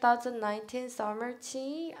the 2019 summer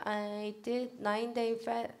Qi, I did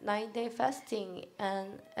 9-day fasting,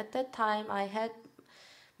 and at that time I had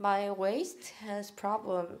my waist has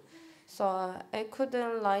problem, so I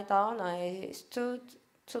couldn't lie down. I stood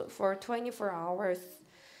for 24 hours.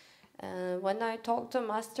 And when I talked to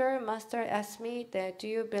Master asked me that, do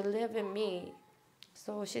you believe in me?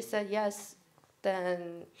 So she said yes.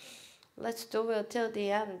 Then let's do it till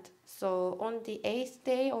the end. So on the 8th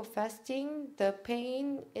day of fasting, the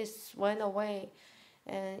pain went away,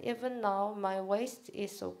 and even now my waist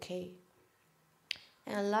is okay.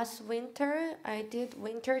 And last winter, I did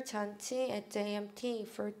winter chanchi at JMT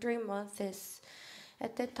for 3 months.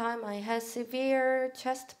 At that time, I had severe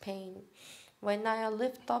chest pain. When I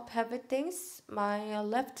lift up heavy things, my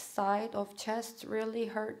left side of chest really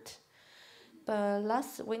hurt. But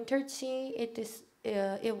last winter Qi,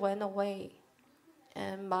 it went away.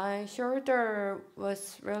 And my shoulder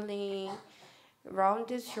was really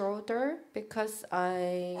rounded shoulder because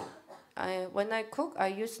when I cook, I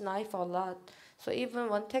use knife a lot. So even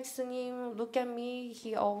when texting look at me,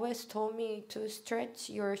 he always told me to stretch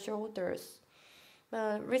your shoulders.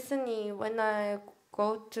 But recently, when I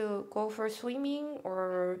go for swimming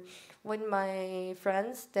or with my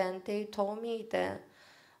friends, then they told me that,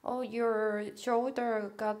 oh, your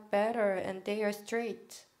shoulder got better and they are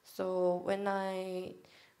straight. So when I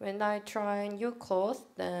try new clothes,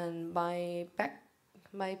 then my back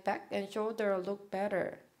and shoulder look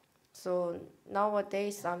better. So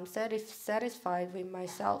nowadays I'm satisfied with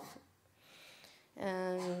myself,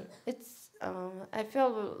 and it's I feel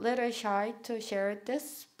a little shy to share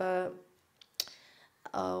this, but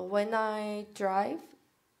when I drive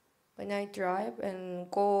and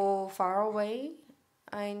go far away,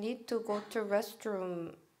 I need to go to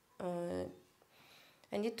restroom.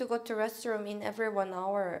 I need to go to restroom in every 1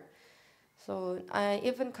 hour. So I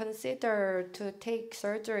even consider to take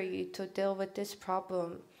surgery to deal with this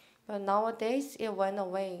problem. But nowadays it went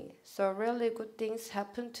away. So really good things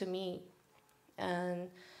happened to me. And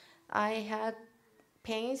I had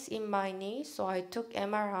pains in my knee, so I took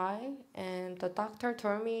MRI, and the doctor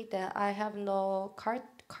told me that I have no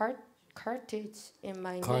cartilage in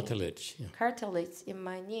my Cartilage, knee. yeah. Cartilage in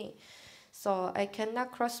my knee. So I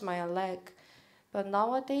cannot cross my leg. But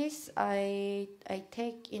nowadays I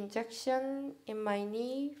take injection in my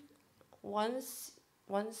knee once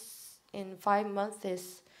in 5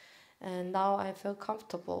 months, and now I feel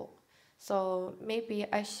comfortable. So maybe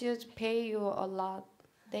I should pay you a lot.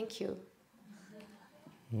 Thank you.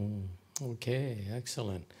 Okay,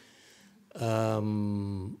 excellent.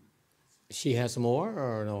 She has more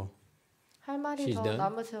or no? 할 말이 She's 더 done?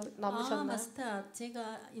 남으셨나요? 마스터,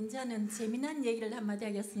 제가 이제는 재미난 얘기를 한마디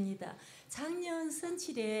하겠습니다. 작년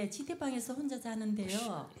선칠에 지대방에서 혼자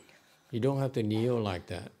자는데요. You don't have to kneel like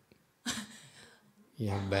that. You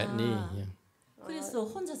have bad knee. Yeah. 그래서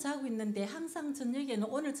혼자 자고 있는데 항상 저녁에는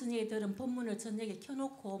오늘 저녁에 들은 법문을 저녁에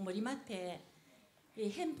켜놓고 머리맡에 이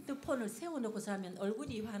핸드폰을 세워놓고 자면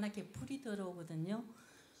얼굴이 환하게 불이 들어오거든요.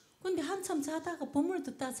 근데 한참 자다가 법문을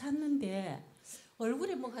듣다 잤는데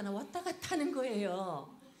얼굴에 뭐가 하나 왔다 갔다 하는 거예요.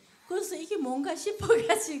 그래서 이게 뭔가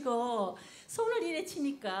싶어가지고 손을 이래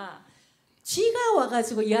치니까 쥐가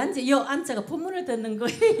와가지고 앉아가 법문을 듣는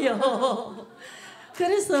거예요.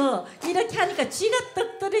 그래서 이렇게 하니까 쥐가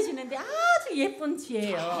떡 떨어지는데 아주 예쁜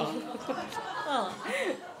쥐예요.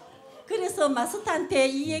 그래서 마스터한테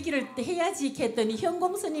이 얘기를 해야지 했더니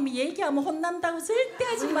현공스님이 얘기하면 혼난다고 절대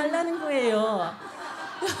하지 말라는 거예요.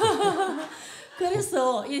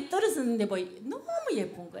 그래서 이 떨어졌는데 뭐 너무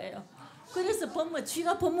예쁜 거예요. 그래서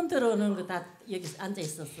쥐가 법문 들어오는 거 다 여기 앉아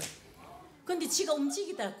있었어. 근데 쥐가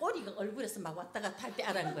움직이다가 꼬리가 얼굴에서 막 왔다 갔다 할 때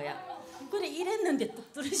알아는 거야. 그래 이랬는데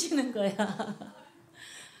뚝 떨어지는 거야.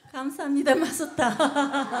 감사합니다, 마스터.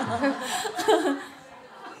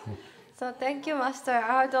 So thank you, Master.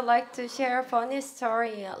 I would like to share a funny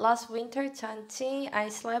story. Last winter chanchi, I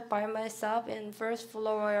slept by myself in first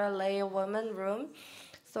floor lay woman room.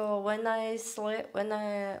 So when I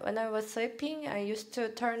was sleeping, I used to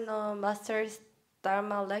turn on Master's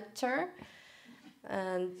Dharma lecture,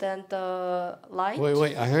 and then the light.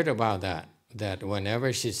 Wait, I heard about that. That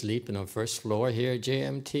whenever she sleeps on the first floor here,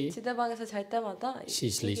 JMT, 지대방에서 잘 때마다 she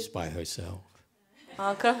sleeps by herself.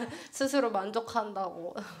 아, 그럼 스스로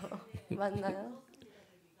만족한다고. 맞나요?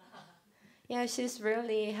 Yeah, she's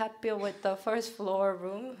really happy with the first floor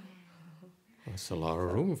room. That's a lot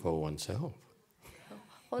of room for oneself.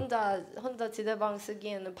 혼자 지대방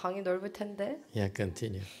쓰기에는 방이 넓을 텐데. Yeah,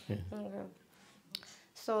 continue. Yeah.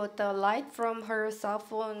 So the light from her cell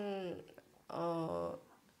phone.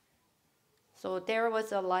 So there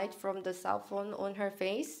was a light from the cell phone on her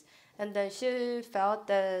face, and then she felt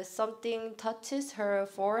that something touches her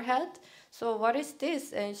forehead. So what is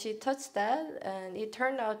this? And she touched that, and it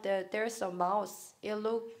turned out that there's a mouse. It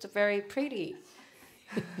looked very pretty.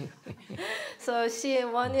 So she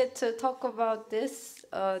wanted to talk about this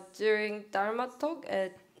during Dharma talk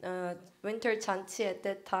at Winter Chanchi at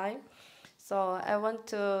that time. So I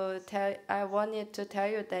wanted to tell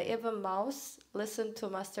you that even mouse listen to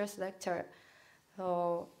Master's lecture.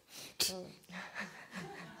 So,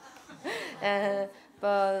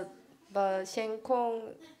 but Shen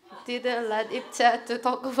Kong didn't let Ipcha to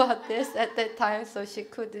talk about this at that time, so she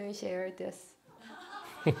couldn't share this.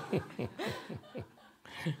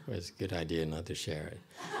 Well, it's a good idea not to share it.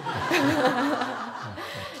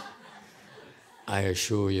 I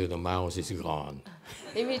assure you the mouse is gone.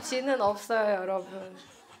 이미 쥐는 없어요, 여러분.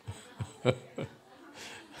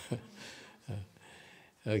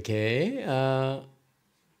 Okay.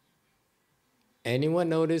 Anyone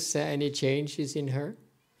notice any changes in her,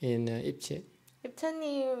 in Ipche?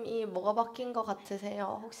 ipcha님이 뭐가 바뀐 것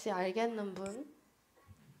같으세요? 혹시 알겠는 분?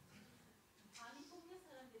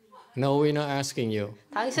 No, we're not asking you.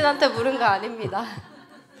 당신한테 물은 거 아닙니다.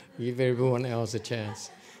 Give everyone else a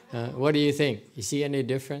chance. What do you think? You see any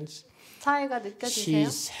difference? 차이가 느껴지세요?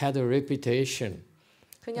 She's had a reputation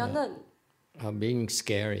그녀는 of being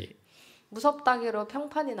scary. 무섭다기로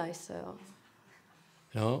평판이 나 있어요.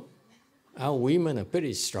 No? Our women are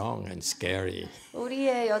pretty strong and scary.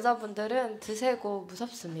 우리의 여자분들은 드세고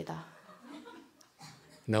무섭습니다.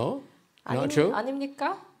 No? Not true?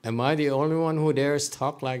 아닙니까? Am I the only one who dares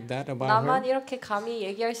talk like that about 나만 her? 이렇게 감히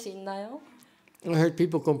얘기할 수 있나요? I heard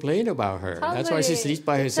people complain about her. That's why she sleeps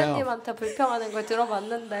by 사람들이 herself. 부처님한테 불평하는 걸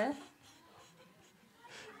들어봤는데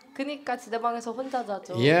그니까 지대방에서 혼자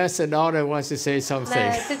자죠. Yes, the daughter wants to say something.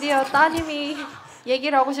 네, 드디어 따님이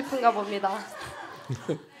얘기를 하고 싶은가 봅니다.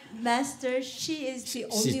 Master, she is the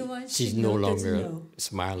only one She's she no doesn't longer know.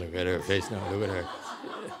 smiling at her face now. Look at her.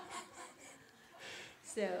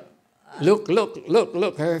 So,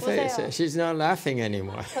 Look, her face. 보세요. She's not laughing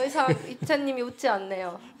anymore. 더 이상 이채님이 웃지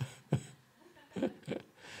않네요.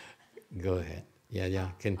 Go ahead.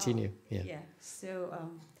 Yeah, continue. Yeah. yeah. So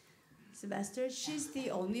Master, she's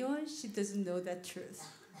the only one. She doesn't know that truth.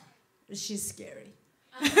 She's scary.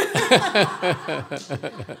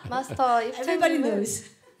 마스터 Everybody knows.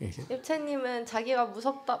 입채님은 자기가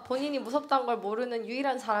무섭다, 본인이 무섭다는 걸 모르는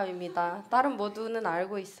유일한 사람입니다. 다른 모두는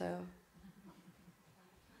알고 있어요.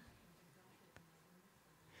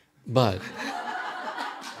 But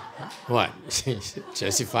what? She's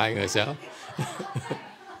justifying herself?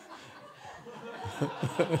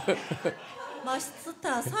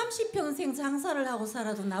 마스터 30평생 장사를 하고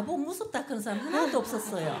살아도 나보고 무섭다 그런 사람 하나도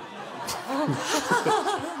없었어요.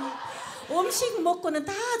 음식 먹고는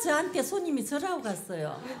다 저한테 손님이 절하고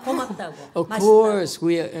갔어요. 고맙다고. Of 맛있다고. course,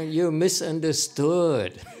 you're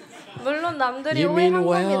misunderstood. 물론 남들이 You mean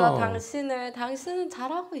오해한 겁니다. well. 당신은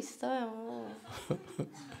잘하고 있어요.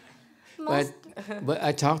 But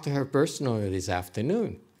I talked to her personally this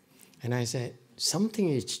afternoon, and I said, something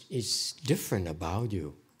is different about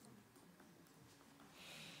you.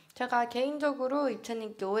 제가 개인적으로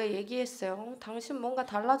입채님께 오해 얘기했어요. 당신 뭔가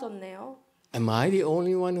달라졌네요. Am I the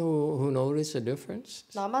only one who noticed a difference?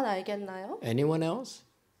 나만 알겠나요? Anyone else?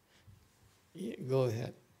 Go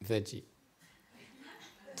ahead, veggie.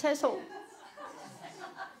 채소.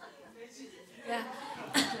 Yeah,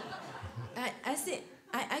 I see.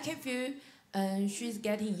 I can feel she's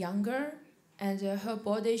getting younger, and her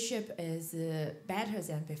body shape is better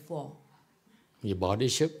than before. Your body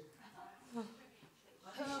shape?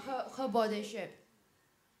 Her body shape.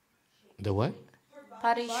 The what?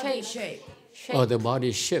 Body Body shape. shape. Oh, the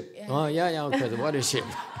body shape. Yeah. Oh, yeah, okay, the body shape.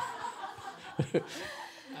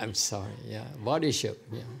 I'm sorry. Yeah, body shape.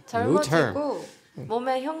 Yeah. New term. 젊어지고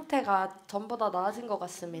몸의 형태가 전보다 나아진 것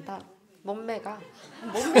같습니다. 몸매?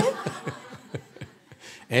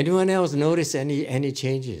 Anyone else notice any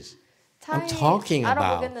changes? I'm talking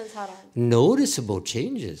about 알아보겠는 사람. noticeable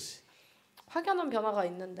changes. 확연한 변화가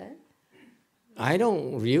있는데 I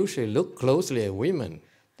don't usually look closely at women.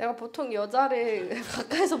 내가 보통 여자를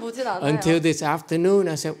가까이서 보진 않아요. Until this afternoon,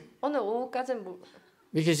 I said, 오늘 오후까지는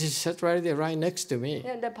because she sat right there, right next to me.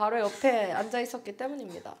 그냥 내 바로 옆에 앉아 있었기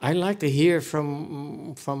때문입니다. I like to hear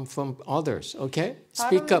from others. Okay,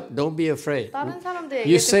 speak up. Don't be afraid. 다른 사람들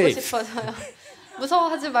You 얘기 듣고 safe. 싶어서요.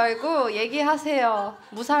 무서워하지 말고 얘기하세요.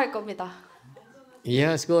 무사할 겁니다.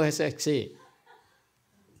 Yes, go ahead, sexy.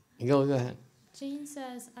 Go ahead. Jane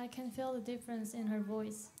says, I can feel the difference in her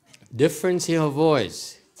voice. Difference in her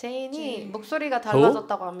voice. 제인이 목소리가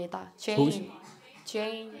달라졌다고 합니다. Jane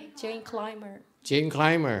Clymer. Jane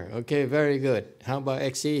Clymer. Okay, very good. How about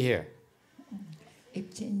XE here?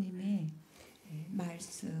 입제님이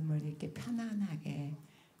말씀을 이렇게 편안하게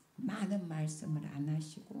많은 말씀을 안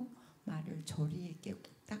하시고 말을 조리 있게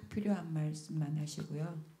딱 필요한 말씀만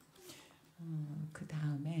하시고요. 그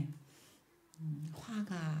다음에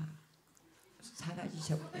화가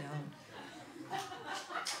사라지셨고요.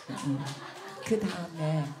 그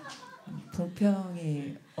다음에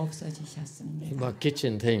불평이 없어지셨습니다. About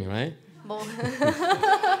kitchen thing, right?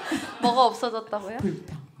 뭐가 없어졌다고요?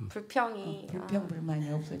 불평이. 불평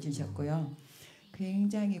불만이 없어지셨고요.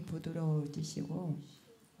 굉장히 부드러워지시고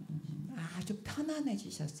아주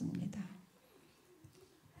편안해지셨습니다.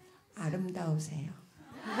 아름다우세요.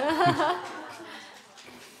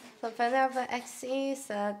 So Venerable XE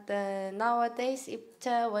said that nowadays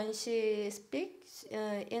Ipche, when she speaks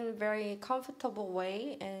in very comfortable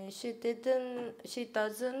way, and she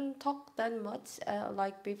doesn't talk that much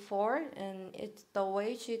like before, and it's the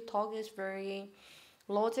way she talk is very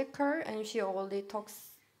logical, and she only talk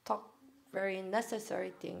very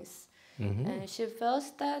necessary things, and she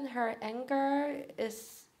feels that her anger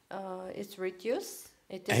is reduced.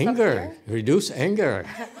 Anger, reduce anger.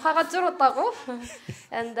 화가 줄었다고?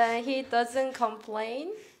 And then he doesn't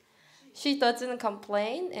complain. she doesn't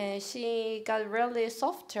complain, and she got really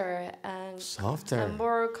softer and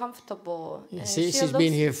more comfortable. You see, she's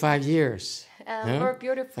been here 5 years. And more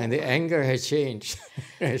beautiful. And the anger has changed.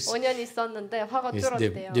 5년 있었는데 화가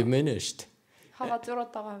줄었대요. Diminished. 화가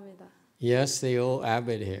줄었다고 합니다. Yes, the old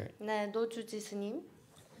abbot here. 네, 노주지 스님.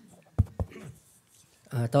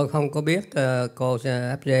 Tôi không có biết cô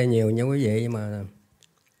FJ nhiều như quý vị, mà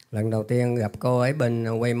lần đầu tiên gặp cô ấy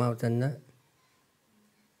bên Quay Mountain đó,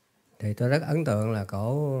 thì tôi rất ấn tượng là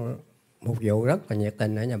cổ phục vụ rất là nhiệt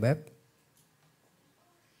tình ở nhà bếp.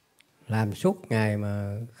 Làm suốt ngày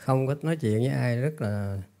mà không có nói chuyện với ai, rất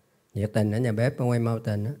là nhiệt tình ở nhà bếp ở Quay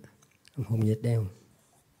Mountain đó. Hùng dịch đeo.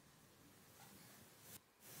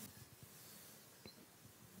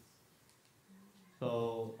 So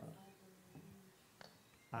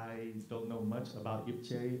I don't know much about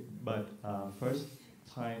Ipche, but first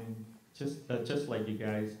time, just like you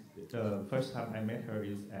guys, the first time I met her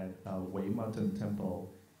is at Wei Mountain Temple.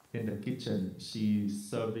 In the kitchen, she's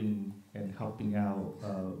serving and helping out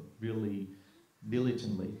really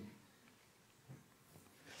diligently.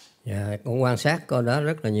 Dạ, cũng quan sát cô đó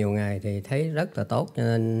rất là nhiều ngày thì thấy rất là tốt, cho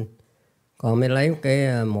nên con mới lấy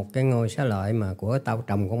một cái ngôi xá lợi mà của tao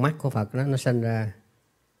trồng con mắt của Phật đó, nó sinh ra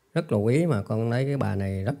rất là quý, mà con lấy cái bà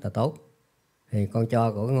này rất là tốt, thì con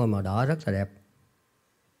cho của cái ngôi màu đỏ rất là đẹp.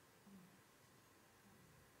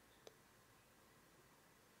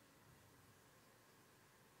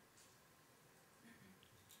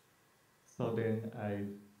 So then I've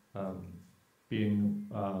been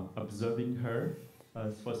observing her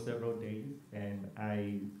for several days, and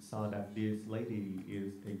I saw that this lady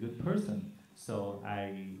is a good person. So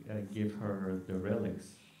I give her the relics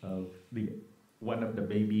of one of the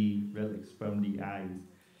baby relics from the eyes.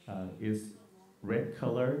 Is red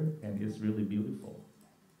color and it's really beautiful.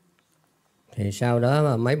 Thì sau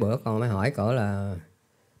đó mấy bữa con mới hỏi cổ là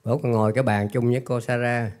bữa con ngồi cái bàn chung với cô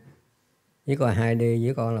Sarah, với cô Heidi,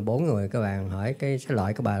 với con là 4 người cái bàn, hỏi cái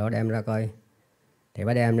loại cái bà đó đem ra coi, thì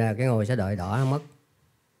bà đem ra cái ngôi xá lợi đỏ mất.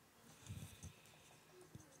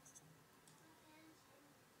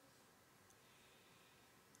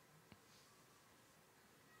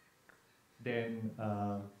 Then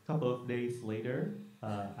a couple of days later,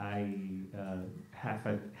 I had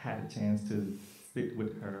a chance to sit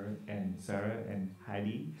with her and Sarah and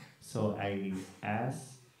Heidi. So I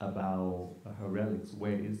asked about her relics.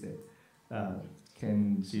 Where is it?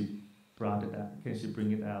 Can she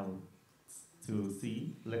bring it out to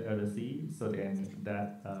see, let others see? So then that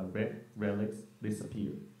red relics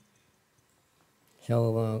disappeared.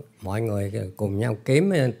 Sau mọi người cùng nhau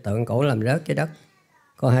kiếm tượng cổ làm rớt dưới đất.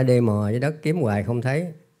 Có hai đi mò dưới đất kiếm hoài không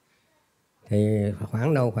thấy. Thì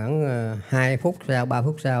khoảng 2 phút sau, 3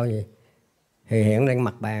 phút sau gì thì hiện lên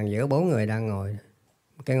mặt bàn giữa 4 người đang ngồi,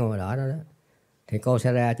 cái ngồi đỏ đó đó. Thì cô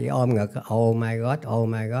Sarah chỉ ôm ngực oh my god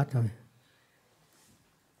thôi.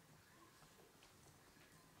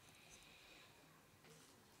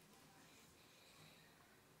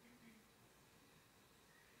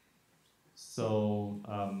 So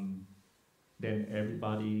then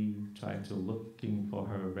everybody tried to looking for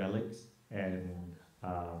her relics, and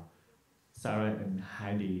Sarah and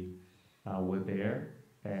Heidi were there,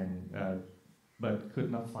 and but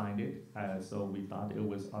could not find it. So we thought it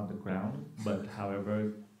was on the ground. But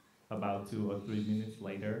however, about 2 or 3 minutes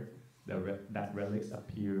later, that relics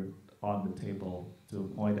appeared on the table to a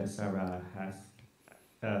point that Sarah has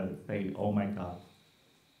said, "Oh my God."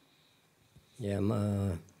 Dạ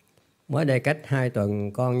mà mới đây cách 2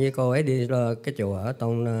 tuần con với cô ấy đi cái chùa ở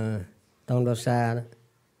Tondosa đó.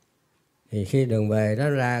 Thì khi đường về đó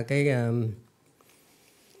ra cái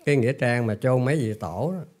nghĩa trang mà chôn mấy vị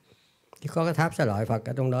tổ đó, chứ có cái tháp xá lợi Phật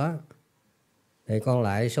ở trong đó. Thì con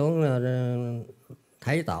lại xuống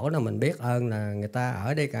thấy tổ đó, mình biết ơn là người ta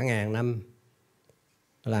ở đây cả ngàn năm,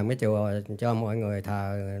 làm cái chùa cho mọi người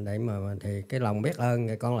thờ để mà thì cái lòng biết ơn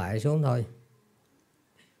thì con lại xuống thôi.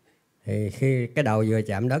 Thì khi cái đầu vừa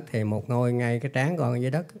chạm đất thì một ngôi ngay cái trán con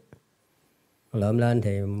dưới đất lượm lên,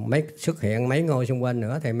 thì xuất hiện mấy ngôi xung quanh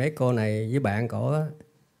nữa, thì mấy cô này với bạn cổ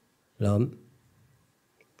lượm.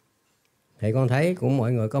 Thì con thấy cũng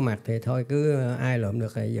mọi người có mặt thì thôi, cứ ai lượm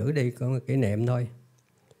được thì giữ đi, có kỷ niệm thôi.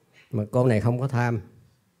 Mà cô này không có tham.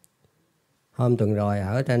 Hôm tuần rồi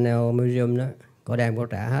ở trên museum đó, cô đem cô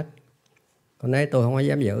trả hết. Con nói tôi không có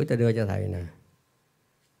dám giữ, tôi đưa cho thầy nè.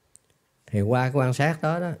 Thì qua cái quan sát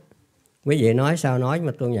đó đó, quý vị nói sao nói,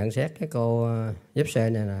 mà tôi nhận xét cái cô giúp xe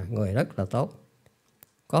này là người rất là tốt,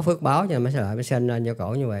 có phước báo cho mới lại mới sinh lên cho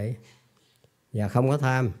cổ như vậy, và không có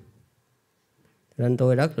tham. Nên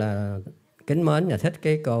tôi rất là kính mến và thích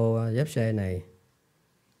cái cô giúp xe này,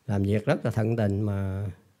 làm việc rất là tận tình mà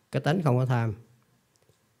cái tính không có tham.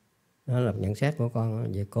 Đó là nhận xét của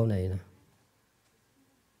con về cô này nè.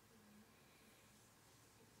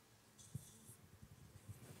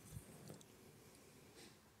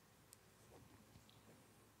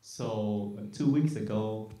 So 2 weeks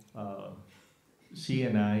ago, she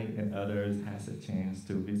and I and others has a chance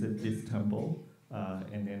to visit this temple,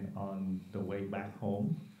 and then on the way back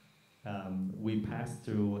home, we passed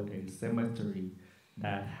through a cemetery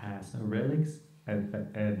that has relics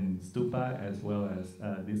and stupa, as well as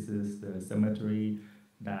this is the cemetery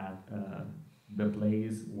that the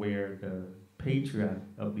place where the patriarch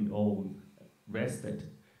of the old rested.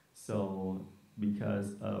 So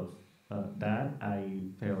because of that,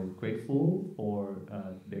 I felt grateful for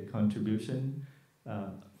their contribution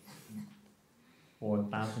for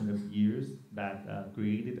thousands of years that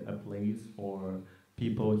created a place for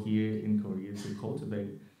people here in Korea to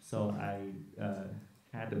cultivate. So I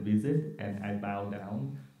had a visit and I bowed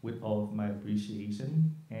down with all of my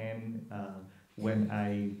appreciation. And when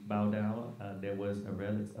I bowed down, there was a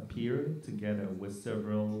relic appear together with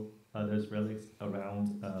several other relics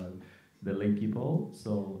around the lay people.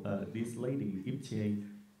 So this lady, Ipche,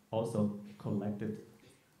 also collected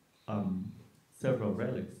several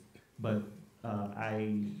relics. But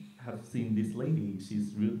I have seen this lady,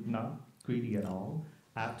 she's really not greedy at all.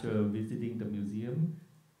 After visiting the museum,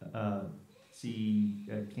 she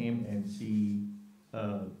came and she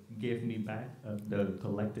gave me back the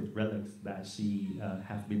collected relics that she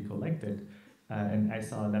have been collected. And I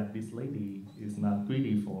saw that this lady is not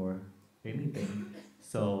greedy for anything.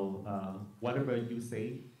 So whatever you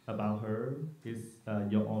say about her is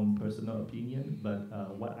your own personal opinion, but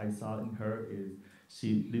what I saw in her is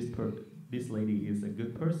this lady is a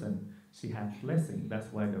good person. She has blessing,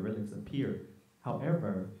 that's why the relics appear.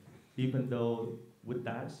 However, even though with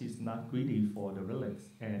that she's not greedy for the relics,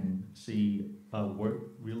 and she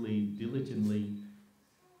worked really diligently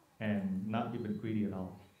and not even greedy at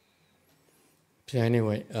all. So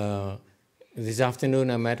anyway, this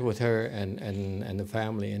afternoon I met with her and the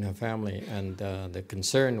family, and her family, and the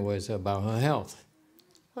concern was about her health.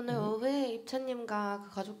 오늘 오후에 입채님과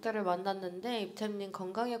그 가족들을 만났는데 입채님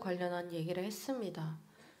건강에 관련한 얘기를 했습니다.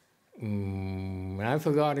 I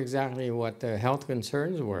forgot exactly what the health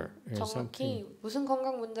concerns were. 정확히 무슨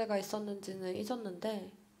건강 문제가 있었는지는 잊었는데.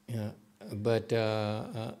 Yeah, but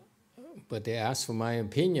they asked for my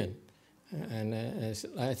opinion, and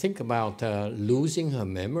I think about losing her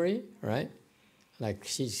memory, right? Like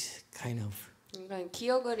she's kind of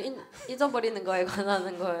기억을 잊어버리는 거에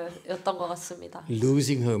관한 거였던 것 같습니다.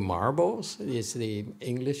 Losing her marbles is the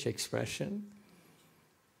English expression.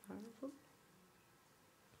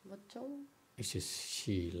 뭐죠? It's just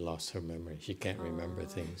she lost her memory. She can't remember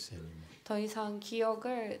things anymore. 더 이상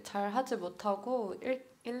기억을 잘 하지 못하고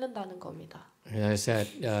잃는다는 겁니다. And I said,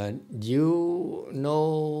 you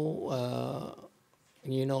know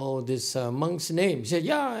this monk's name? He said,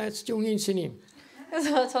 yeah, it's 종인 스님.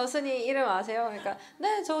 그래서 저 스님 이름 아세요? 그러니까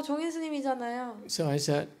네, 저 종인 스님이잖아요. So I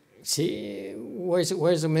said, see, where's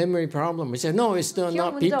the memory problem? He said, no, it's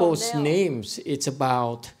not people's names. It's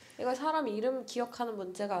about 이거 사람 이름 기억하는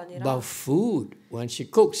문제가 아니라 about food. When she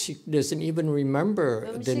cooks, she doesn't even remember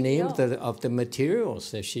the names of the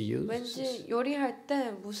materials that she uses. 왠지 요리할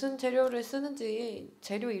때 무슨 재료를 쓰는지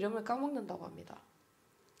재료 이름을 까먹는다고 합니다.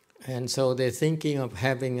 And so they're thinking of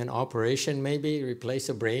having an operation, maybe replace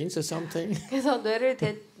the brains or something. 그래서 뇌를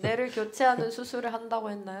교체하는 수술을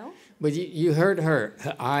한다고 했나요? But you heard her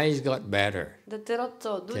eyes got better. 네,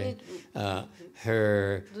 들었죠. 눈이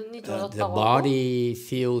the body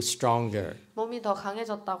feels stronger. 몸이 더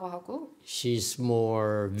강해졌다고 하고. She's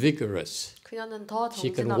more vigorous. 그녀는 더 정진합니다.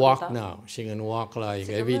 She can walk now. She can walk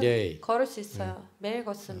like every day. 걸을 수 있어요. 매일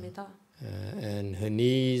걷습니다. And her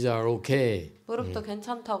knees are okay. 무릎도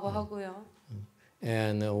괜찮다고 하고요.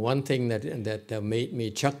 And one thing that made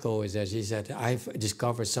me chuckle is that she said, I've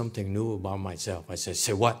discovered something new about myself. I said,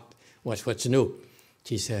 say what? What's new?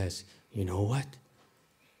 She says, you know what?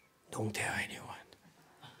 Don't tell anyone.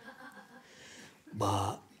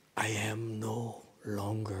 But I am no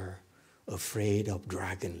longer afraid of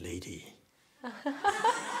dragon lady.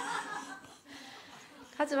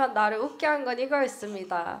 하지만 나를 웃게 한 건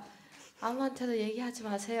이거였습니다. 아무한테도 얘기하지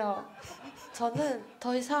마세요. 저는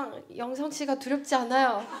더 이상 영성 씨가 두렵지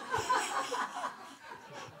않아요.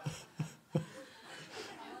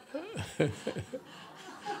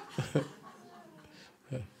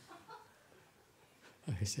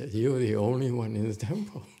 I said, you're the only one in the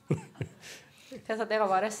temple. 그래서 내가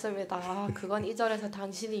말했습니다. 아, 그건 이 절에서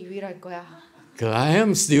당신이 유일할 거야. Because I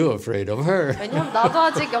am still afraid of her. 왜냐면 나도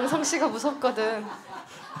아직 영성 씨가 무섭거든.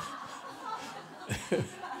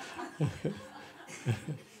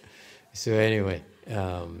 So anyway,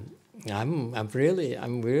 I'm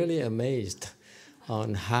really amazed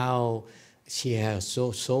on how she has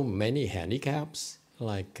so many handicaps,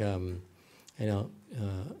 like and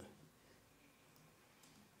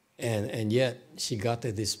yet she got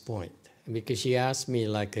to this point, because she asked me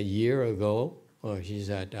like a year ago. Well, she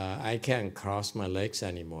said, I can't cross my legs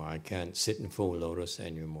anymore. I can't sit in full lotus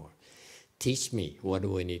anymore. Teach me, what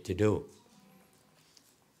do I need to do?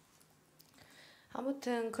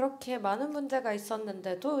 아무튼 그렇게 많은 문제가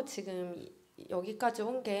있었는데도 지금 여기까지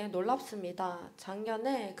온 게 놀랍습니다.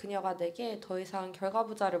 작년에 그녀가 내게 더 이상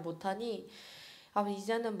결과부자를 못하니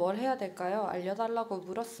이제는 뭘 해야 될까요? 알려달라고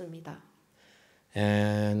물었습니다.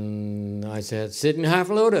 And I said, sit in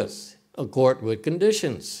half lotus, accord with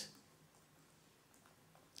conditions.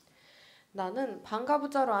 나는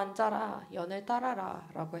반가부자로 앉아라, 연을 따라라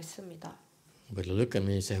라고 했습니다. But look at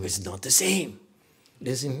me and say, it's not the same.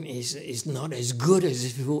 This is not as good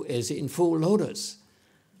as in full lotus.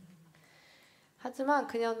 하지만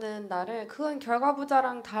그녀는 나를 그건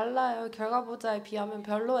결과부자랑 달라요. 결과부자에 비하면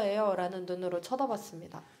별로예요 라는 눈으로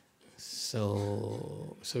쳐다봤습니다.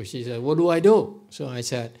 So she said, what do I do? So I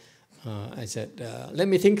said, let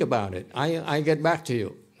me think about it. I get back to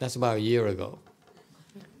you. That's about a year ago.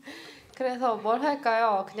 그래서 뭘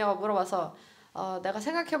할까요? 그녀가 물어봐서 내가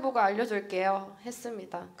생각해보고 알려줄게요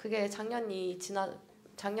했습니다. 그게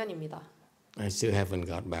작년입니다. I still haven't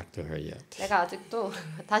got back to her yet. 내가 아직도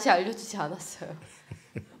다시 알려주지 않았어요.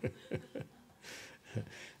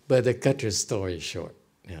 But to cut the story short,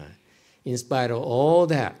 in spite of all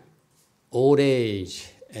that, old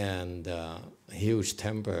age and huge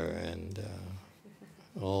temper and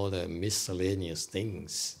all the miscellaneous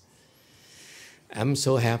things, I'm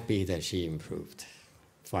so happy that she improved,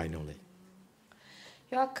 finally.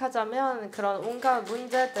 요약하자면 그런 온갖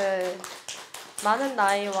문제들, 많은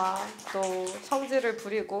나이와 또 성질을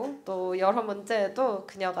부리고 또 여러 문제에도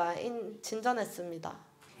그녀가 진전했습니다.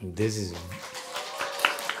 This is.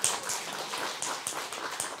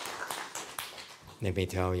 Let me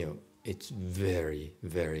tell you, it's very,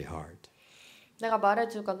 very hard. 내가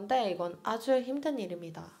말해줄 건데 이건 아주 힘든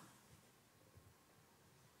일입니다.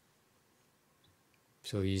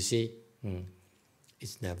 So you see,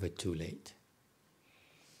 it's never too late.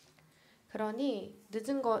 그러니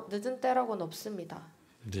늦은 때라고는 없습니다.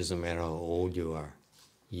 It doesn't matter how old you are,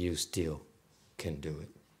 you still can do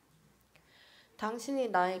it. 당신이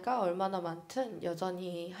나이가 얼마나 많든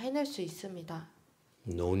여전히 해낼 수 있습니다.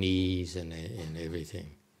 No knees and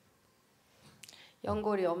everything.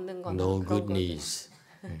 연골이 없는 거나 No 그런 good 거는. knees.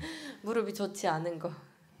 무릎이 좋지 않은 거.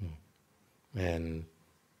 And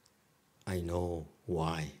I know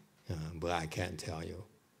why, but I can't tell you.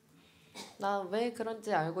 난 왜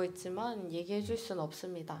그런지 알고 있지만 얘기해 줄 수는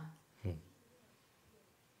없습니다.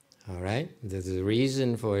 All right? There's a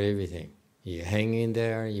reason for everything. You hang in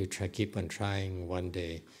there, you keep on trying, one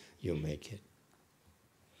day you make it.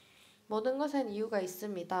 모든 것엔 이유가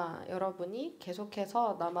있습니다. 여러분이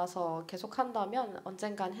계속해서 남아서 계속한다면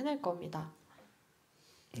언젠간 해낼 겁니다.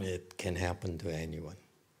 It can happen to anyone.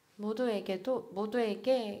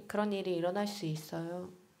 모두에게 그런 일이 일어날 수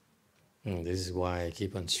있어요. This is why I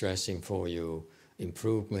keep on stressing for you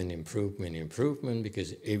improvement, improvement, improvement,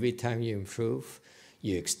 because every time you improve,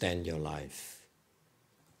 you extend your life.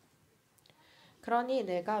 그러니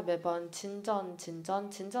내가 매번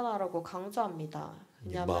진전하라고 강조합니다.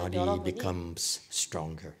 Your 왜냐하면 body 여러분이 becomes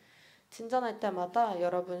stronger. 진전할 때마다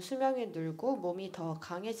여러분 수명이 늘고 몸이 더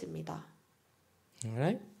강해집니다. All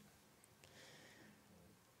right?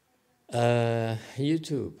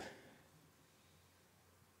 YouTube.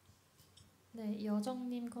 네,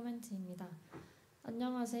 여정님 코멘트입니다.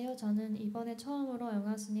 안녕하세요. 저는 이번에 처음으로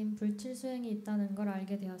영화 스님 불칠 수행이 있다는 걸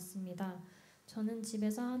알게 되었습니다. 저는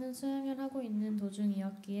집에서 하는 수행을 하고 있는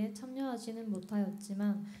도중이었기에 참여하지는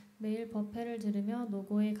못하였지만 매일 법회를 들으며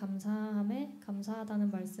노고에 감사함에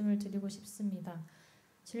감사하다는 말씀을 드리고 싶습니다.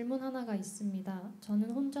 질문 하나가 있습니다.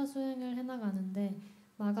 저는 혼자 수행을 해나가는데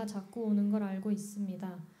마가 자꾸 오는 걸 알고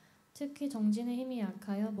있습니다. 특히 정진의 힘이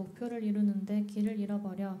약하여 목표를 이루는데 길을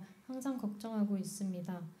잃어버려 항상 걱정하고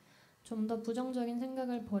있습니다. 좀 더 부정적인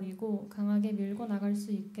생각을 버리고 강하게 밀고 나갈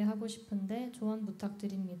수 있게 하고 싶은데 조언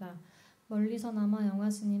부탁드립니다. 멀리서나마 영화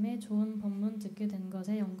스님의 좋은 법문 듣게 된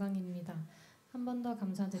것에 영광입니다. 한 번 더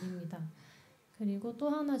감사드립니다. 그리고 또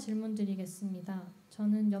하나 질문 드리겠습니다.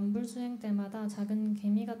 저는 연불 수행 때마다 작은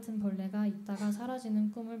개미 같은 벌레가 있다가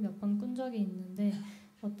사라지는 꿈을 몇 번 꾼 적이 있는데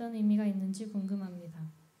어떤 의미가 있는지 궁금합니다.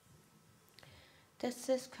 This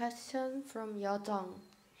is question from Yajong.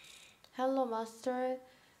 Hello, Master.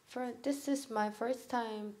 This is my first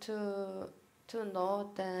time to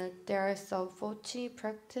know that there is a Fochi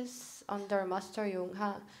practice under Master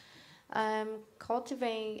Yonghua. I'm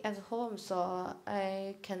cultivating at home, so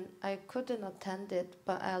I couldn't attend it,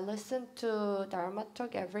 but I listen to Dharma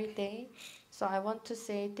talk every day. So I want to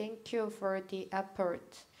say thank you for the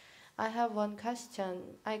effort. I have one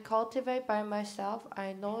question. I cultivate by myself.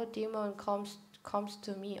 I know demon comes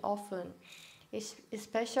to me often.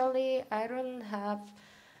 Especially I don't have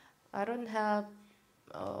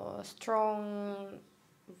strong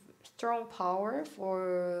power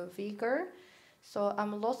for vigor. So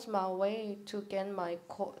I'm lost my way to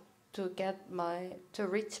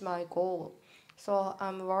reach my goal. So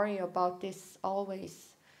I'm worried about this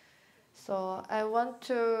always. So I want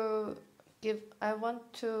to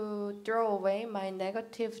throw away my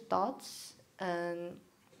negative thoughts and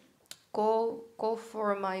go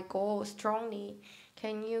for my goal strongly.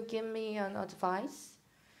 Can you give me an advice?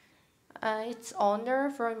 It's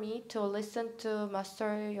honor for me to listen to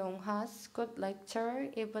Master Yonghua's good lecture,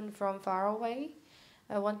 even from far away.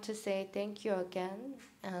 I want to say thank you again.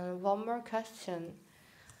 And one more question.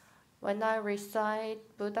 When I recite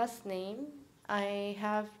Buddha's name, I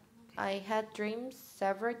had dreams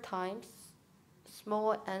several times.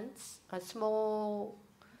 Small ants, small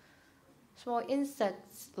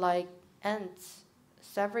insects like ants,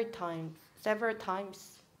 several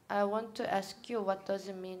times. I want to ask you, what does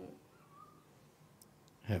it mean?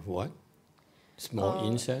 Have what? Small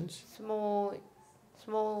insects? Small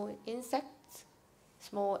insects,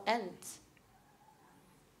 small ants.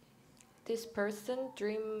 This person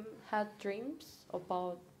had dreams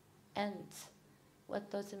about ants.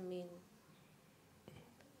 What does it mean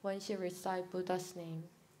when she recites Buddha's name?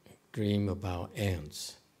 Dream about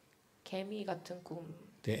ants. 개미 같은 꿈.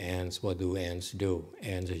 The ants, what do ants do?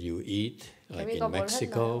 Ants you eat, like 개미가 in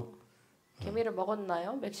Mexico. 개미를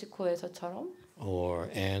먹었나요? 멕시코에서처럼? Or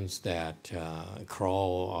ants that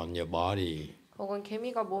crawl on your body. 혹은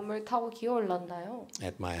개미가 몸을 타고 기어올랐나요?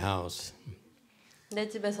 At my house. 내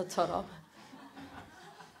집에서처럼.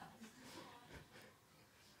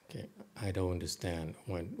 Okay, I don't understand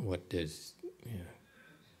what is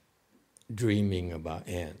dreaming about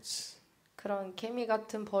ants. 그런 개미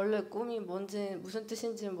같은 벌레 꿈이 뭔지 무슨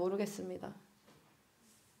뜻인지는 모르겠습니다.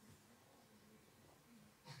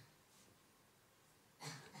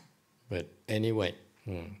 But anyway,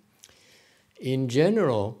 in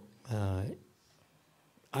general,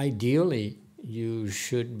 ideally, you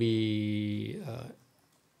should be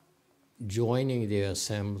joining the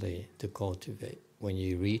assembly to cultivate when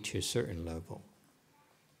you reach a certain level.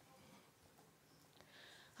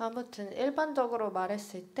 아무튼 일반적으로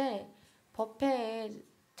말했을 때 법회에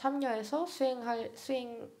참여해서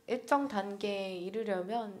일정 단계에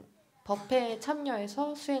이르려면 법회에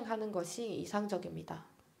참여해서 수행하는 것이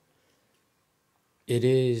이상적입니다. It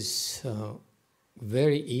is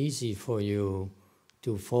very easy for you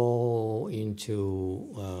to fall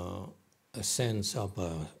into a sense of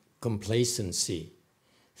complacency,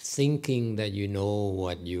 thinking that you know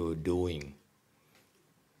what you're doing.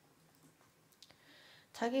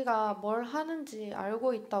 자기가 뭘 하는지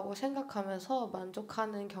알고 있다고 생각하면서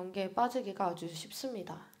만족하는 경계에 빠지기가 아주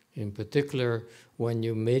쉽습니다. In particular, when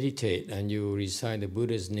you meditate and you recite the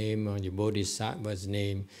Buddha's name or your Bodhisattva's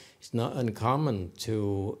name, it's not uncommon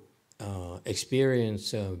to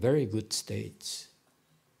experience very good states.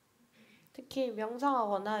 특히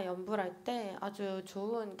명상하거나 연불할 때 아주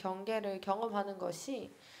좋은 경계를 경험하는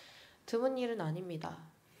것이 드문 일은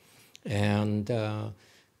아닙니다. And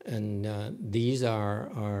these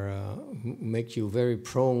make you very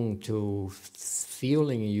prone to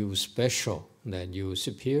feeling you special, that you're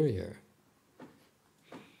superior.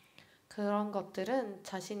 그런 것들은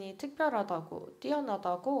자신이 특별하다고,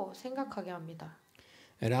 뛰어나다고 생각하게 합니다.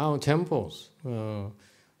 At our temples,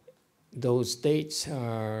 those states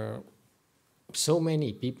are so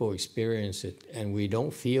many people experience it, and we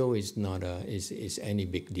don't feel it's any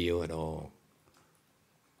big deal at all.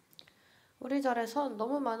 우리 절에선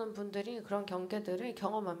너무 많은 분들이 그런 경계들을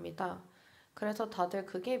경험합니다. 그래서 다들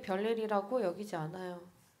그게 별일이라고 여기지 않아요.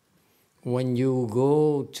 When you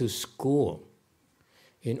go to school,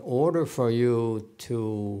 in order for you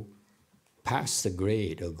to pass the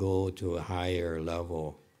grade or go to a higher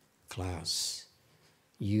level class,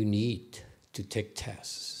 you need to take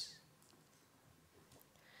tests.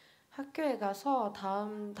 학교에 가서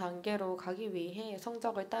다음 단계로 가기 위해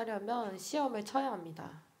성적을 따려면 시험을 쳐야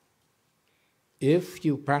합니다. If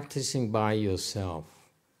you're practicing by yourself,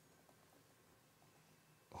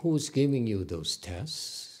 who's giving you those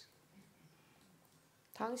tests?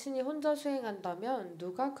 당신이 혼자 수행한다면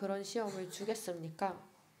누가 그런 시험을 주겠습니까?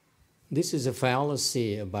 This is a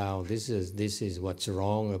fallacy about this is what's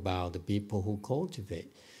wrong about the people who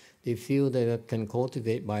cultivate. they feel that they can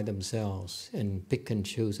cultivate by themselves and pick and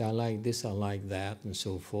choose. I like this, I like that, and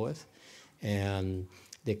so forth. And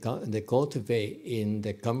they cultivate in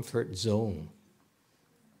the comfort zone.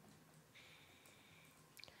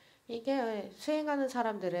 이게 수행하는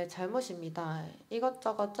사람들의 잘못입니다.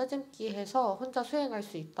 이것저것 짜집기해서 혼자 수행할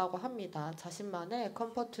수 있다고 합니다. 자신만의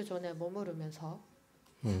컴포트 존에 머무르면서.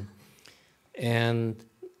 And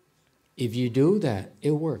if you do that,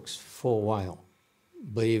 it works for a while.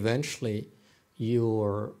 But eventually,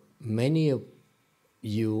 many of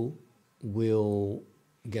you will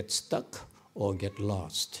get stuck or get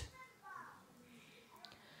lost.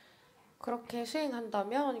 그렇게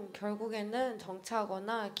수행한다면 결국에는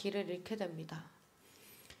정체하거나 길을 잃게 됩니다.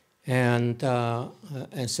 And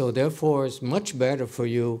so therefore it's much better for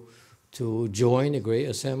you to join a great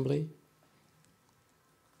assembly.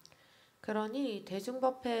 그러니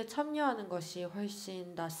대중법회에 참여하는 것이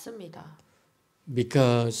훨씬 낫습니다.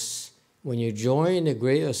 Because when you join a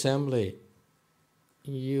great assembly,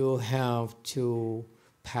 you have to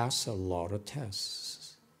pass a lot of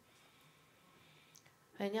tests.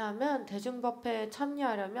 왜냐하면 대중법회에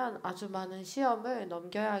참여하려면 아주 많은 시험을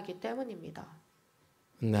넘겨야 하기 때문입니다.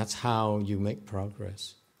 And that's how you make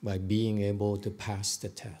progress, by being able to pass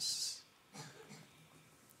the tests.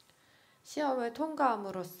 시험을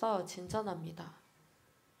통과함으로써 진전합니다.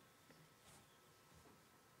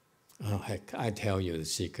 Oh, heck, I tell you the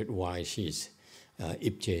secret why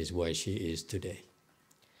Ipche is where she is today.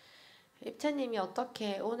 입체님이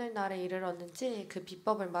어떻게 오늘날에 이르렀는지 그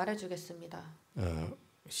비법을 말해주겠습니다.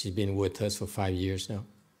 She's been with us for 5 years now.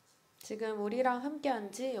 지금 우리랑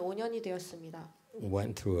함께한 지 5년이 되었습니다.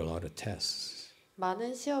 Went through a lot of tests.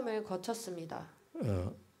 많은 시험을 거쳤습니다.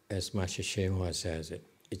 As Master Shenhua says it,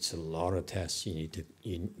 it's a lot of tests you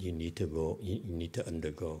need to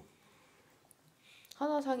undergo.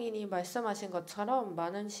 하나상인이 말씀하신 것처럼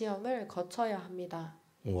많은 시험을 거쳐야 합니다.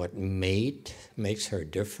 What makes her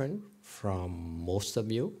different from most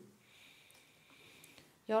of you?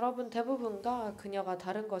 여러분 대부분과 그녀가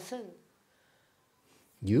다른 것은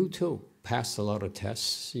You too passed a lot of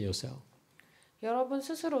tests yourself. 여러분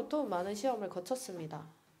스스로도 많은 시험을 거쳤습니다.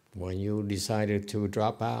 When you decided to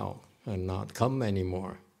drop out and not come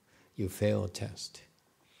anymore, you failed test.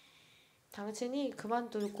 당신이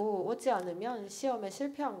그만두고 오지 않으면 시험에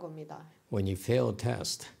실패한 겁니다. When you fail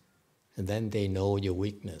test, then they know your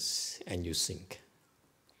weakness and you sink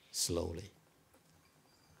slowly.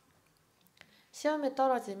 시험에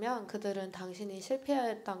떨어지면 그들은 당신이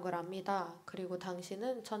실패했던 걸 압니다. 그리고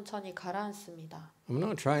당신은 천천히 가라앉습니다. I'm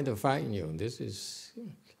not trying to frighten you. This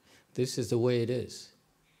is the way it is.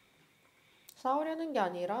 싸우려는 게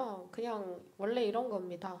아니라 그냥 원래 이런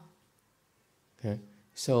겁니다. Okay?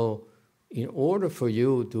 So, in order for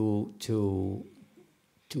you to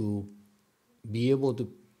be able to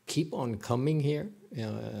keep on coming here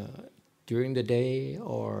during the day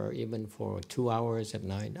or even for 2 hours at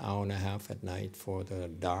night, hour and a half at night for the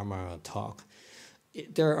Dharma talk,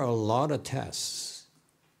 there are a lot of tests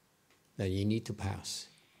that you need to pass.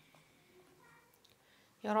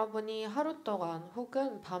 여러분이 하루 동안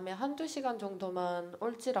혹은 밤에 1-2시간 정도만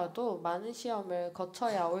올지라도 많은 시험을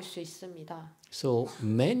거쳐야 올 수 있습니다. So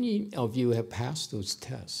many of you have passed those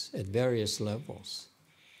tests at various levels.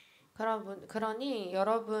 그러니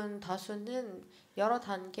여러분 다수는 여러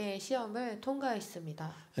단계의 시험을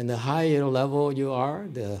통과했습니다. And the higher level you are,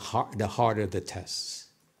 the harder the tests,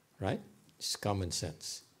 right? It's common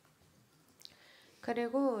sense.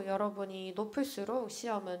 그리고 여러분이 높을수록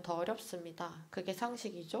시험은 더 어렵습니다. 그게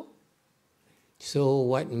상식이죠? So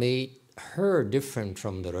what made her different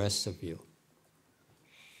from the rest of you?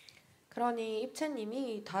 그러니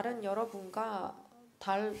입체님이 다른 여러분과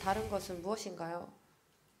다른 것은 무엇인가요?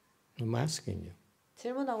 I'm asking you.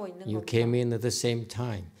 질문하고 있는 You 겁니다. came in at the same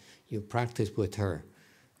time. You practiced with her,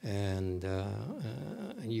 and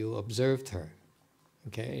you observed her.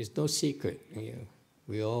 Okay, it's no secret.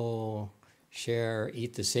 We all share,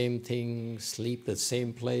 eat the same thing, sleep the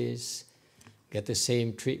same place, get the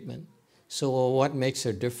same treatment. So what makes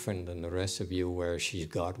her different than the rest of you where she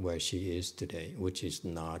got where she is today, which is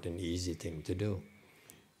not an easy thing to do?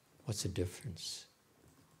 What's the difference?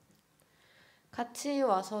 같이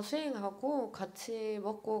와서 수행하고 같이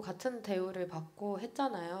먹고 같은 대우를 받고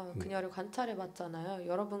했잖아요. 그녀를 관찰해 봤잖아요.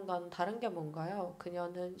 여러분과는 다른 게 뭔가요?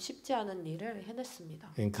 그녀는 쉽지 않은 일을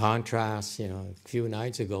해냈습니다. In contrast, a few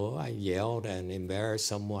nights ago, I yelled and embarrassed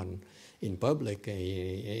someone in public.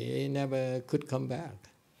 He never could come back.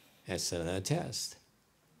 That's a test.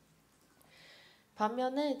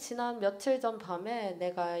 반면에 지난 며칠 전 밤에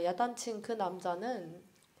내가 야단친 그 남자는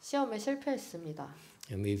시험에 실패했습니다.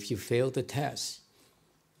 And if you fail the test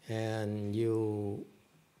and you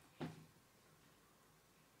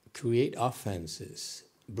create offenses,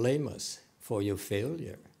 blame us for your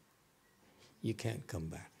failure, you can't come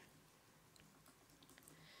back.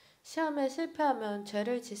 시험에 실패하면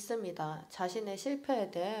죄를 짓습니다. 자신의 실패에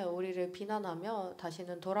대해 우리를 비난하며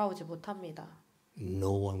다시는 돌아오지 못합니다.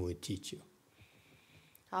 No one will teach you.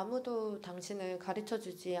 아무도 당신을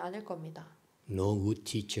가르쳐주지 않을 겁니다. No good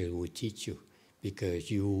teacher will teach you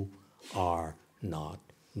because you are not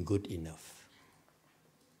good enough.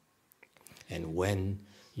 And when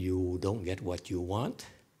you don't get what you want,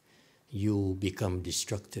 you become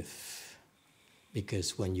destructive.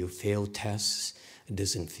 Because when you fail tests, it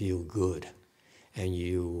doesn't feel good. And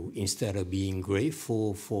you, instead of being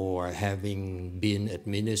grateful for having been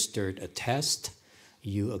administered a test,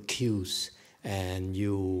 you accuse and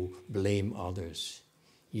you blame others.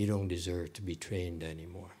 You don't deserve to be trained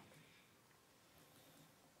anymore.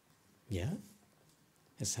 Yeah?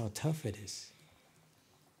 That's how tough it is.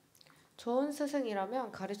 좋은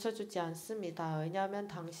스승이라면 가르쳐주지 않습니다. 왜냐하면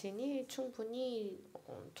당신이 충분히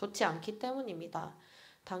좋지 않기 때문입니다.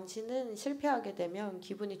 당신은 실패하게 되면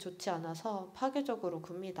기분이 좋지 않아서 파괴적으로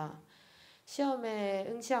굽니다. 시험에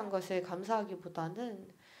응시한 것을 감사하기보다는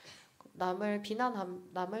남을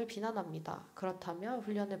비난합니다. 그렇다면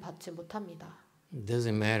훈련을 받지 못합니다. It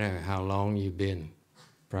doesn't matter how long you've been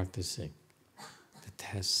practicing. The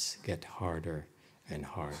tests get harder and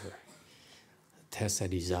harder. The tests are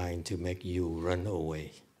designed to make you run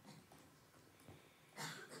away.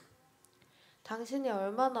 당신이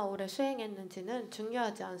얼마나 오래 수행했는지는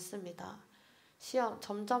중요하지 않습니다.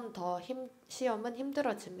 점점 더 시험은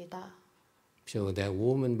힘들어집니다. So that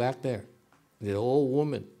woman back there, the old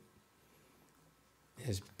woman,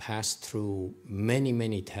 has passed through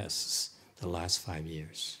many tests the last 5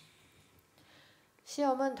 years.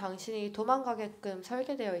 시험은 당신이 도망가게끔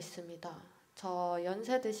설계되어 있습니다. 저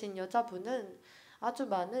연세 드신 여자분은 아주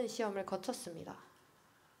많은 시험을 거쳤습니다.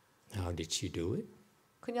 How did she do it?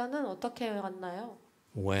 그녀는 어떻게 해왔나요?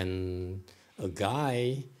 When a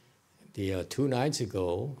guy 2 nights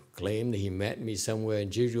ago claimed he met me somewhere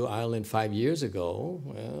in Jeju Island 5 years ago,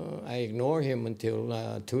 well, I ignored him until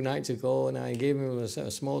 2 nights ago, and I gave him a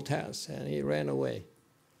small test, and he ran away.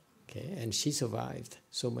 Okay, and she survived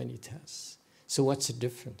so many tests. So what's the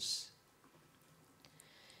difference?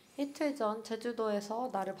 이틀 전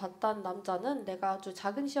제주도에서 나를 봤다는 남자는 내가 아주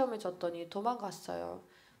작은 시험을 줬더니 도망갔어요.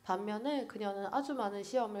 반면에 그녀는 아주 많은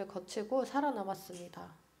시험을 거치고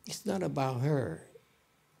살아남았습니다. It's not about her.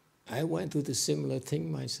 I went through the similar thing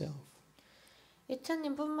myself.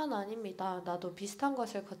 이채님뿐만 아닙니다. 나도 비슷한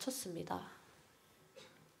것을 거쳤습니다.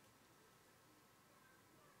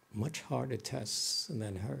 Much harder tests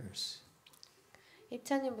than hers.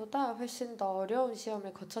 이채님보다 훨씬 더 어려운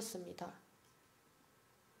시험을 거쳤습니다.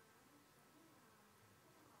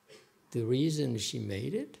 The reason she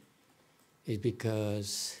made it is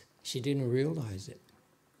because she didn't realize it.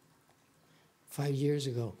 5 years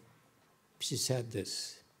ago, she said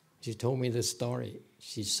this. She told me the story.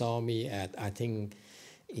 She saw me at, I think,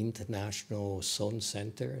 International Zone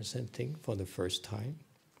Center or something for the first time.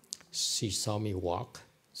 She saw me walk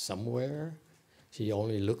somewhere. She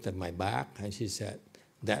only looked at my back and she said,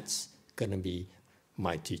 "That's gonna be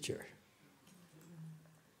my teacher."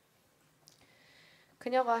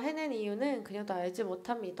 그녀가 해낸 이유는 그녀도 알지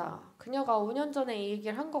못합니다. 그녀가 5년 전에 이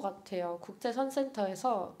얘기를 한 것 같아요.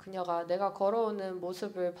 국제선센터에서 그녀가 내가 걸어오는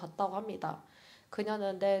모습을 봤다고 합니다.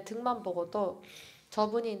 그녀는 내 등만 보고도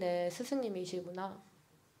저분이 내 스승님이시구나.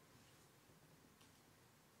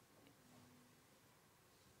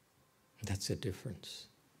 That's the difference.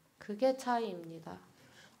 그게 차이입니다.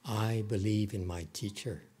 I believe in my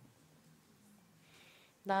teacher.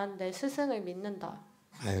 난 내 스승을 믿는다.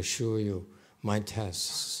 I assure you, my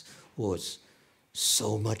tests was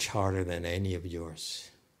so much harder than any of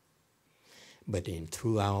yours. But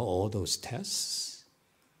throughout all those tests,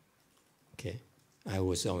 okay, I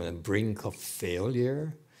was on the brink of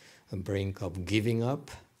failure, a brink of giving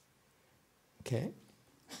up. Okay,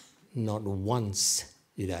 not once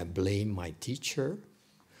did I blame my teacher.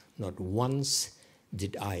 Not once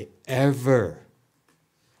did I ever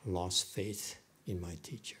lose faith in my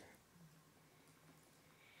teacher.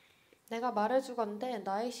 내가 말해주건대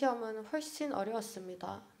나의 시험은 훨씬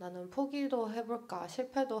어려웠습니다. 나는 포기도 해볼까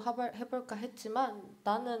실패도 해볼까 했지만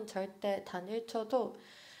나는 절대 단 1초도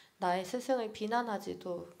나의 스승을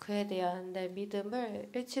비난하지도 그에 대한 내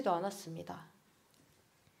믿음을 잃지도 않았습니다.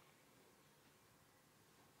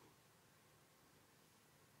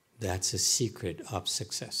 That's a secret of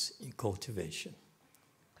success in cultivation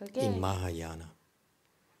in Mahayana.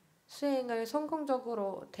 수행을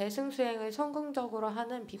성공적으로 대승 수행을 성공적으로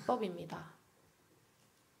하는 비법입니다.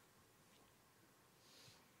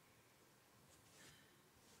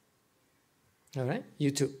 All right,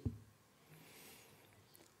 you too.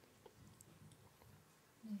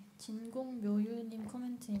 진공묘유님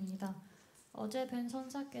코멘트입니다. 어제 뵌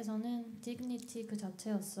선사께서는 dignity 그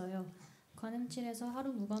자체였어요. 관음칠에서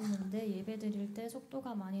하루 묵었는데 예배 드릴 때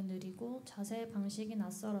속도가 많이 느리고 자세 방식이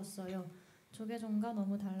낯설었어요. 조계종과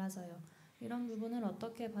너무 달라서요. 이런 부분을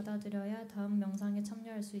어떻게 받아들여야 다음 명상에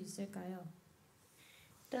참여할 수 있을까요?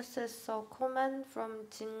 This is a comment from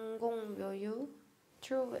진공묘유.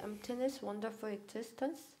 True emptiness, wonderful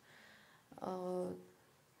existence.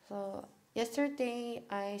 So yesterday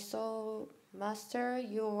I saw Master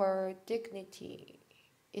your dignity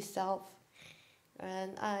itself,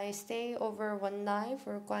 and I stayed over one night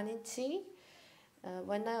for Guan Yin Qi.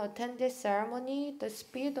 When I attended ceremony, the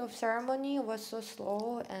speed of ceremony was so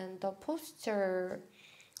slow and the posture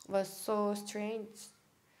was so strange.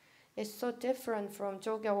 It's so different from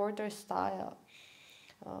Jogya order style.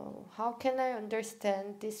 How can I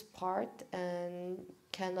understand this part and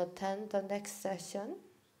can attend the next session?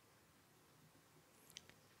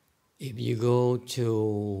 If you go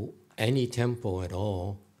to any temple at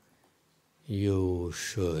all, you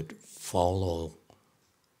should follow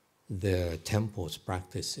the temple's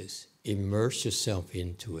practices. Immerse yourself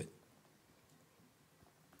into it.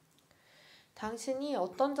 당신이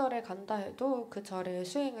어떤 절에 간다 해도 그 절의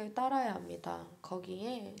수행을 따라야 합니다.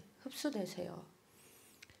 거기에 흡수되세요.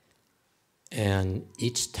 And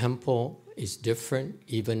each temple is different,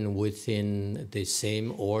 even within the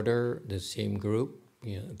same order, the same group.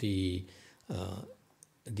 You know,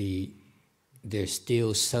 there's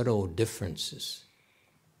still subtle differences.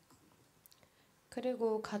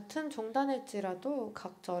 그리고 같은 종단일지라도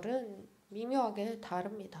각 절은 미묘하게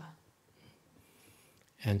다릅니다.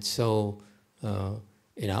 And so,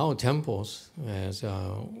 in our temples, as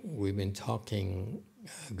we've been talking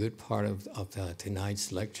a good part of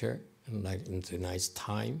tonight's lecture, like in tonight's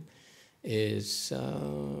time, is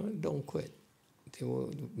don't quit.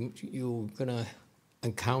 You're gonna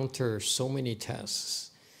encounter so many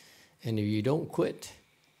tests, and if you don't quit,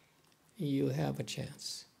 you have a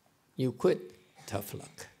chance. You quit, tough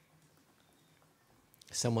luck.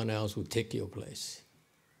 Someone else will take your place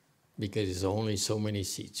because there's only so many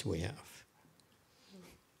seats we have.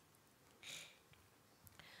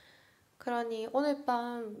 그러니 오늘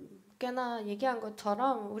밤 꽤나 얘기한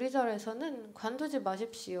것처럼 우리 절에서는 관두지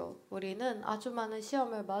마십시오. 우리는 아주 많은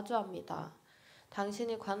시험을 마주합니다.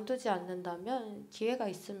 당신이 관두지 않는다면 기회가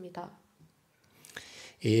있습니다.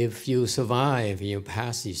 If you survive and you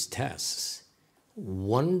pass these tests,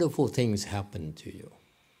 wonderful things happen to you,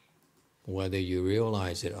 whether you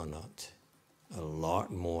realize it or not. A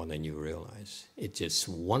lot more than you realize. It's just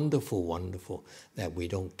wonderful, wonderful that we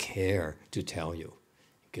don't care to tell you,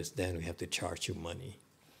 because then we have to charge you money.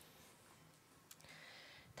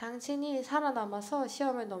 당신이 살아남아서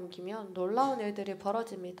시험을 넘기면 놀라운 일들이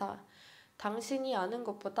벌어집니다. 당신이 아는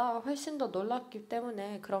것보다 훨씬 더 놀랍기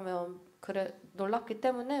때문에 놀랍기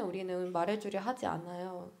때문에 우리는 말해주려 하지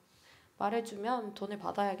않아요. 말해주면 돈을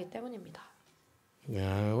받아야 하기 때문입니다.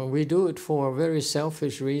 We do it for very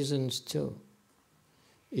selfish reasons too.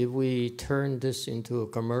 If we turn this into a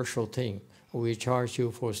commercial thing, we charge you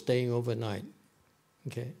for staying overnight.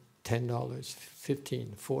 Okay, $10,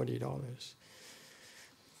 $15, $40,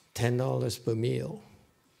 $10 per meal.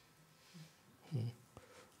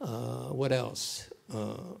 What else?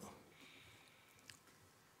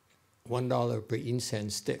 $1 per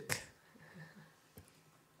incense stick.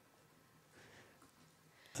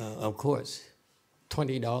 Of course,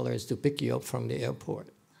 $20 to pick you up from the airport.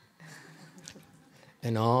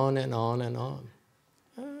 And on and on and on.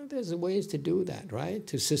 There's ways to do that, right?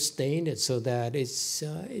 To sustain it so that it's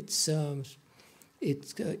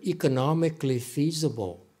economically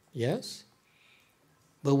feasible. Yes?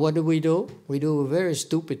 But what do? We do a very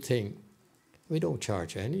stupid thing. We don't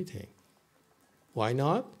charge anything. Why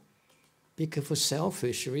not? Because for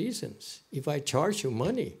selfish reasons. If I charge you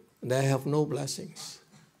money, then I have no blessings.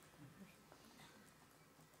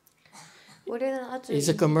 It's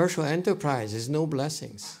a commercial enterprise. There's no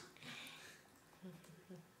blessings.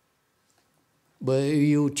 But if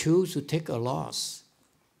you choose to take a loss,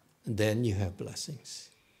 then you have blessings.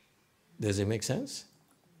 Does it make sense?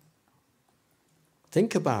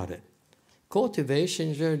 Think about it.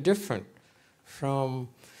 Cultivations are different from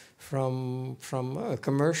a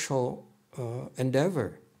commercial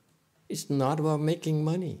endeavor. It's not about making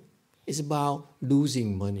money. It's about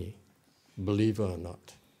losing money, believe it or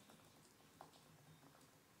not.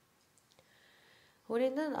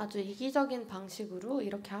 우리는 아주 이기적인 방식으로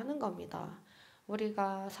이렇게 하는 겁니다.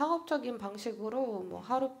 우리가 상업적인 방식으로 뭐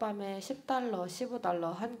하룻밤에 $10,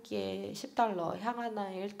 $15, 한 끼에 $10,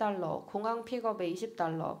 향하나에 $1, 공항 픽업에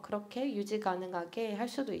 $20 그렇게 유지 가능하게 할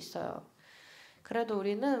수도 있어요. 그래도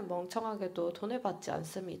우리는 멍청하게도 돈을 받지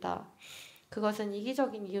않습니다. 그것은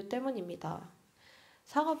이기적인 이유 때문입니다.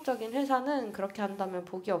 상업적인 회사는 그렇게 한다면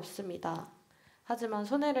복이 없습니다. 하지만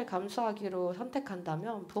손해를 감수하기로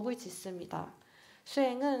선택한다면 복을 짓습니다.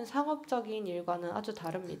 수행은 상업적인 일과는 아주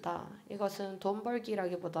다릅니다. 이것은 돈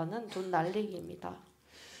벌기라기보다는 돈 날리기입니다.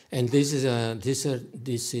 And this is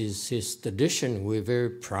his tradition we're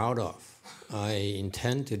very proud of. I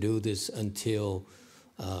intend to do this until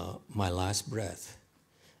my last breath.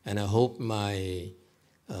 And I hope my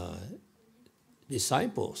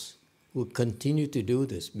disciples will continue to do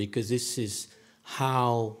this because this is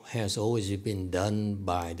how has always been done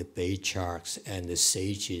by the patriarchs and the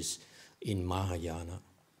sages in Mahayana.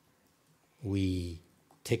 We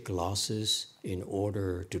take losses in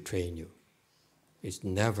order to train you. It's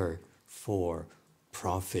never for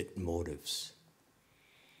profit motives.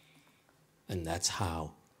 And that's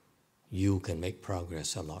how you can make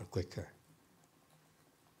progress a lot quicker.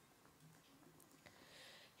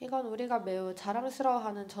 이건 우리가 매우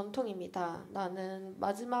자랑스러워하는 전통입니다. 나는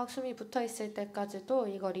마지막 숨이 붙어 있을 때까지도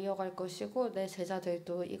이걸 이어갈 것이고 내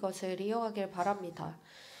제자들도 이것을 이어가길 바랍니다.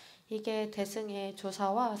 이게 대승의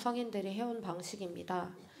조사와 성인들이 해온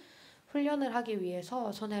방식입니다. 훈련을 하기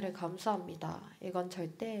위해서 손해를 감수합니다. 이건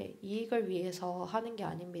절대 이익을 위해서 하는 게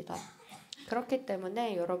아닙니다. 그렇기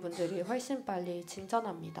때문에 여러분들이 훨씬 빨리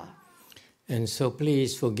진전합니다. And so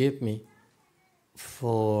please forgive me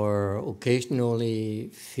for occasionally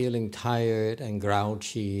feeling tired and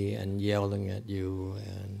grouchy and yelling at you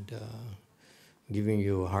and giving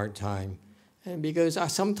you a hard time. And because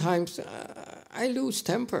sometimes I lose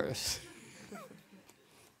tempers.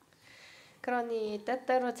 그러니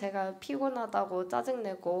때때로 제가 피곤하다고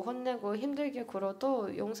짜증내고 혼내고 힘들게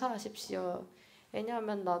굴어도 용서하십시오.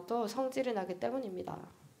 왜냐하면 나도 성질이 나기 때문입니다.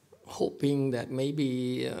 Hoping that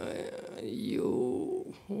maybe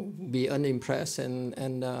you be unimpressed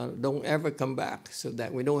and don't ever come back so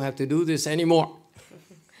that we don't have to do this anymore.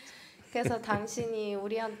 그래서 당신이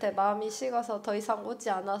우리한테 마음이 식어서 더 이상 오지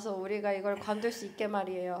않아서 우리가 이걸 관둘 수 있게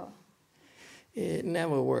말이에요. It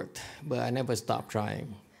never worked, but I never stopped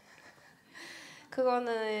trying.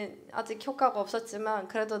 그거는 아직 효과가 없었지만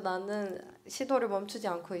그래도 나는 시도를 멈추지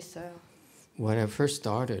않고 있어요. When I first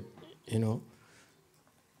started, it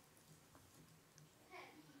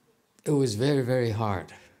was very, very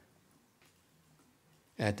hard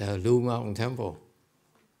at the Lu Mountain Temple.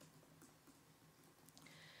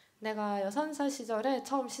 내가 6살 시절에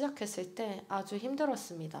처음 시작했을 때 아주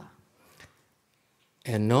힘들었습니다.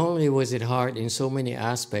 And not only was it hard in so many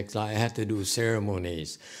aspects, like I had to do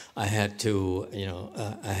ceremonies, I had to,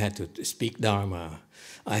 I had to speak Dharma,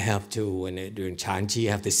 I have to, during Chanchi,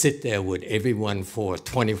 I have to sit there with everyone for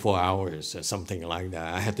 24 hours or something like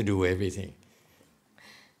that. I had to do everything.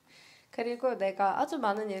 그리고 내가 아주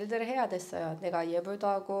많은 일들을 해야 됐어요. 내가 예불도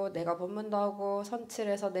하고, 내가 법문도 하고,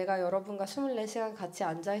 선칠해서 내가 여러분과 24시간 같이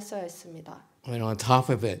앉아 있어야 했습니다. And on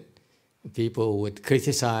top of it, people would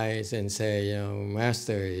criticize and say,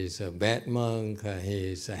 Master is a bad monk,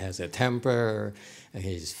 he has a temper,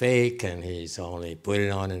 he's fake, and he's only put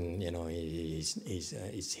it on, and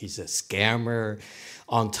he's a scammer.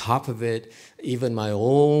 On top of it, even my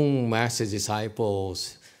own master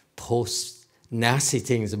disciples post nasty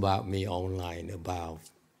things about me online about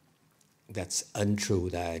that's untrue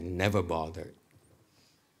that I never bothered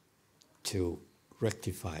to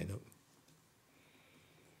rectify them.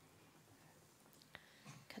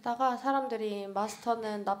 게다가 사람들이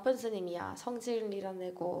마스터는 나쁜 스님이야, 성질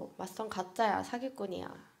밀어내고 마스터는 가짜야, 사기꾼이야.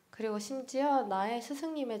 그리고 심지어 나의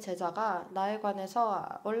스승님의 제자가 나에 관해서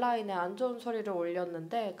온라인에 안 좋은 소리를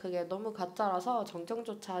올렸는데 그게 너무 가짜라서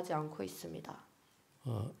정정조차 하지 않고 있습니다.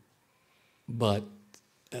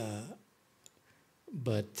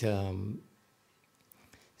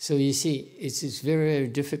 So you see, it's very, very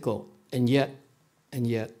difficult, and yet,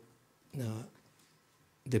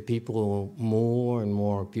 the people, more and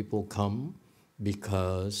more people come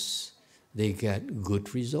because they get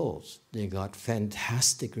good results. They got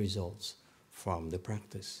fantastic results from the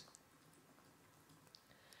practice.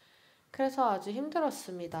 그래서 아주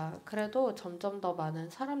힘들었습니다. 그래도 점점 더 많은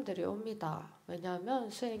사람들이 옵니다.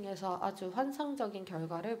 왜냐하면 수행에서 아주 환상적인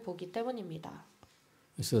결과를 보기 때문입니다.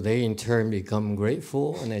 So they in turn become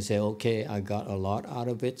grateful and they say, okay, I got a lot out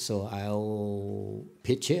of it, so I'll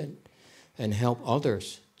pitch in and help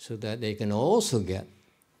others so that they can also get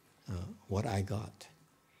what I got.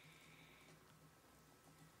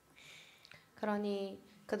 그러니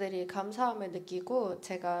그들이 감사함을 느끼고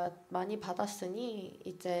제가 많이 받았으니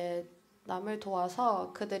이제 남을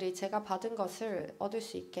도와서 그들이 제가 받은 것을 얻을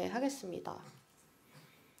수 있게 하겠습니다.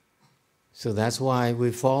 So that's why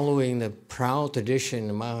we're following the proud tradition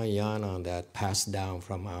of Mahayana that passed down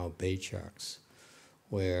from our patriarchs,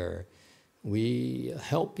 where we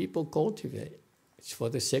help people cultivate. It's for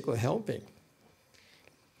the sake of helping.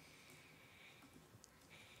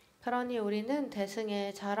 그러니 우리는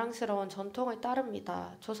대승의 자랑스러운 전통을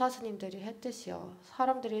따릅니다. 조사스님들이 했듯이요.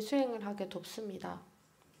 사람들이 수행을 하게 돕습니다.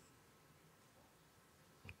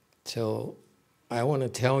 So I want to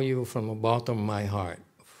tell you from the bottom of my heart,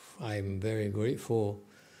 I'm very grateful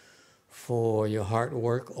for your hard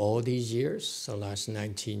work all these years, the last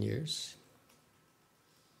 19 years.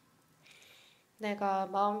 내가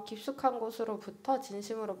마음 깊숙한 곳으로부터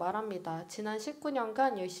진심으로 말합니다. 지난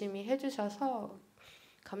 19년간 열심히 해주셔서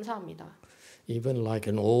감사합니다. Even like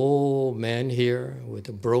an old man here with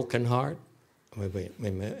a broken heart. Wait,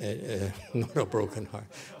 not a broken heart.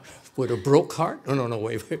 With a broke heart? No,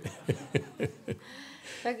 wait.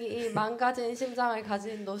 여기 이 망가진 심장을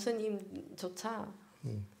가진 노스님조차.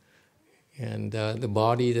 And the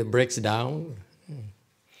body that breaks down.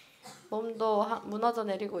 몸도 무너져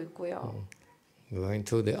내리고 있고요. Going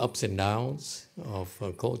through the ups and downs of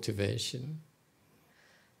cultivation.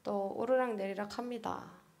 또 오르락 내리락 합니다.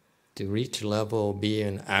 To reach level of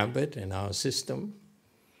being an abbot in our system.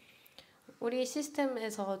 우리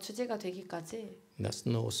시스템에서 주지가 되기까지. That's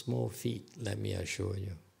no small feat, let me assure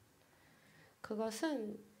you.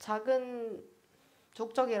 그것은 작은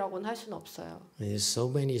족적이라고는 할 수는 없어요. There's so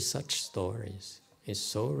many such stories. It's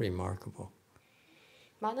so remarkable.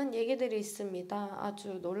 많은 얘기들이 있습니다.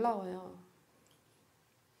 아주 놀라워요.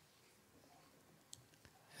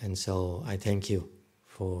 And so I thank you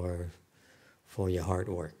for your hard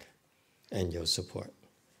work and your support.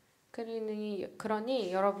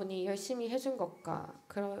 그러니 여러분이 열심히 해준 것과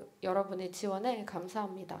여러분의 지원에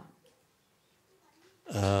감사합니다.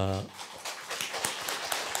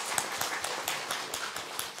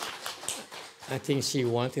 I think she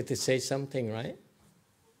wanted to say something, right?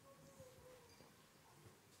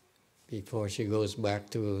 Before she goes back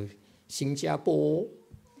to Singapore.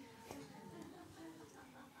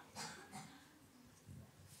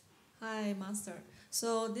 Hi, Master.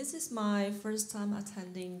 So this is my first time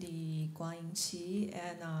attending the Guan Yin Qi,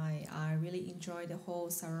 and I really enjoyed the whole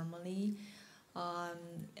ceremony.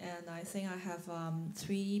 And I think I have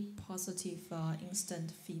 3 positive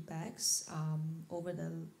instant feedbacks over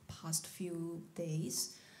the past few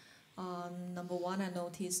days. Number 1, I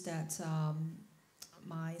noticed that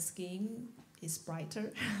my skin is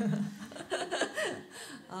brighter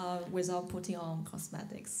without putting on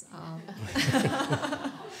cosmetics.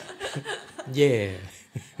 Yeah.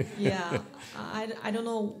 Yeah, I don't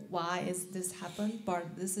know why this happened,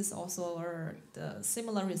 but this is also the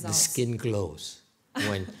similar results. The skin glows.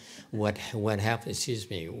 When what happens? Excuse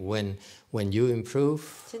me. When you improve,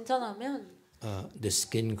 진전하면 the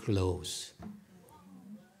skin glows.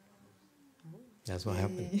 That's what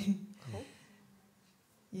happened.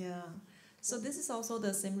 Yeah. So this is also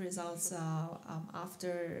the same results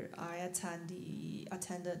after I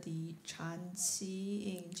attended the Chan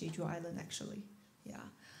Qi in Jeju Island, actually. Yeah.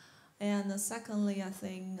 And secondly, I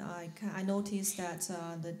think I noticed that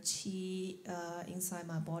the qi inside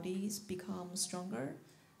my body become stronger,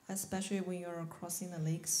 especially when you're crossing the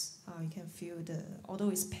legs. You can feel although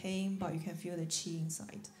it's pain, but you can feel the qi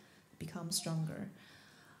inside become stronger.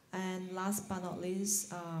 And last but not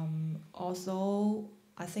least, also,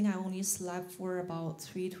 I think I only slept for about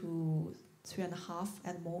 3 to 3.5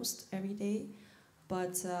 at most every day.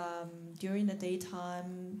 But during the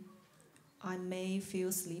daytime, I may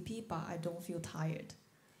feel sleepy, but I don't feel tired.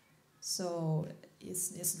 So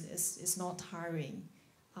it's not tiring.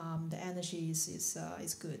 The energy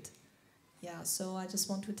is good. Yeah. So I just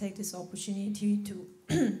want to take this opportunity to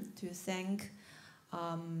thank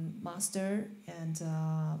Master and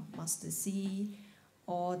Master C,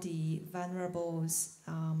 all the venerables,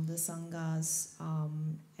 the sanghas,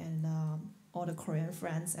 and all the Korean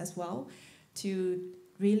friends as well, to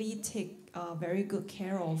really take very good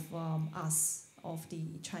care of us, of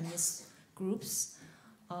the Chinese groups,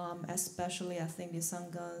 especially I think the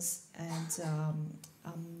sanghas and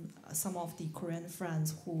some of the Korean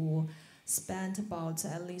friends who spent about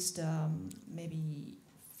at least maybe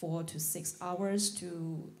 4 to 6 hours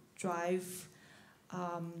to drive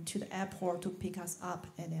to the airport to pick us up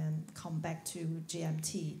and then come back to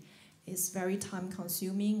GMT. It's very time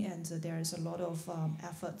consuming, and there is a lot of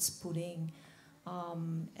efforts put in.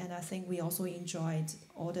 And I think we also enjoyed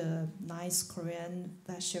all the nice Korean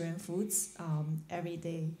vegetarian foods every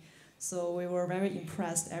day. So we were very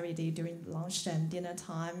impressed every day during lunch and dinner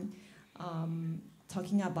time,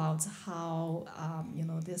 talking about how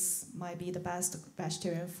this might be the best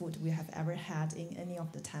vegetarian food we have ever had in any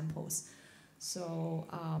of the temples. So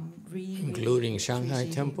really, including Shanghai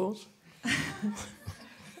temples.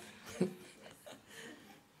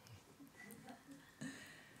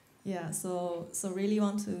 Yeah, so really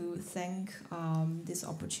want to thank this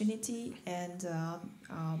opportunity and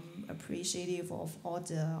appreciative of all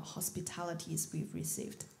the hospitalities we've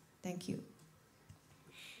received. Thank you.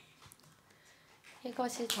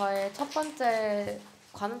 이것이 저의 첫 번째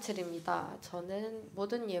관음칠입니다. 저는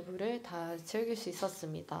모든 예불을 다 즐길 수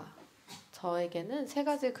있었습니다. 저는 세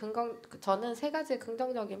가지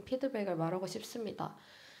긍정적인 피드백을 말하고 싶습니다.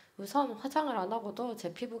 우선 화장을 안 하고도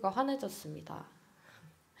제 피부가 환해졌습니다.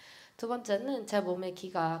 두 번째는 제 몸의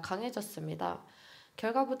기가 강해졌습니다.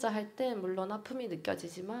 결과부자 할 때 물론 아픔이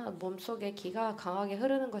느껴지지만 몸속의 기가 강하게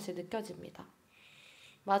흐르는 것이 느껴집니다.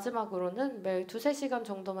 마지막으로는 매일 2-3시간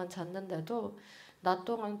정도만 잤는데도 낮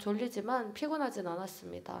동안 졸리지만 피곤하진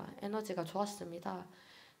않았습니다. 에너지가 좋았습니다.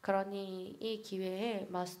 그러니 이 기회에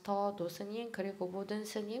마스터, 노스님 그리고 모든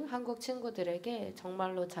스님, 한국 친구들에게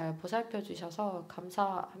정말로 잘 보살펴 주셔서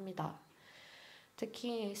감사합니다.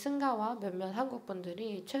 특히 승가와 몇몇 한국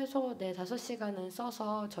분들이 최소 4-5시간은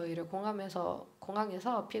써서 저희를 공항에서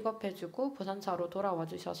픽업해주고 부산차로 돌아와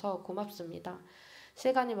주셔서 고맙습니다.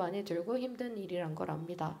 시간이 많이 들고 힘든 일이란 걸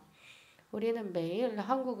압니다. 우리는 매일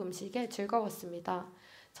한국 음식에 즐거웠습니다.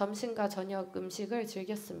 점심과 저녁 음식을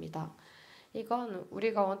즐겼습니다. 이건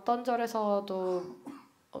우리가 어떤 절에서도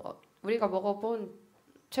우리가 먹어본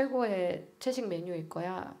최고의 채식 메뉴일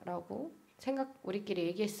거야 라고 우리끼리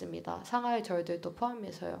얘기했습니다. 상하이 절들도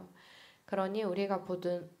포함해서요. 그러니 우리가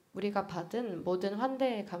받은 모든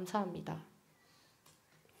환대에 감사합니다.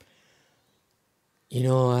 You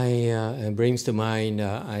know, it brings to mind,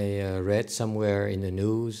 I read somewhere in the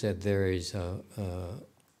news that there is a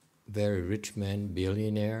very rich man,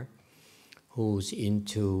 billionaire, who's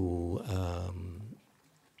into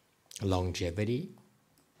longevity.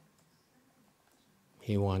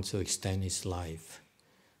 He wants to extend his life.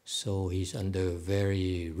 So he's under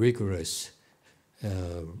very rigorous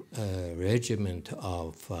regimen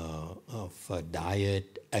of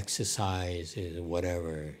diet, exercise,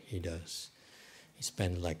 whatever he does. He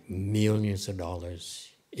spends like millions of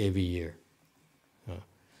dollars every year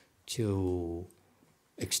to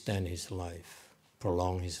extend his life,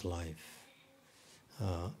 prolong his life.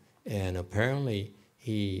 And apparently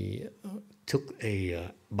he took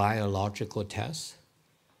a biological test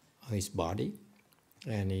of his body,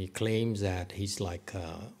 and he claims that he's like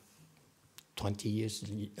 20 years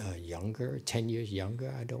younger, 10 years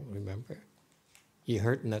younger, I don't remember. You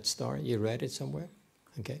heard that story? You read it somewhere?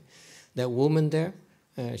 Okay. That woman there,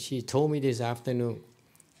 she told me this afternoon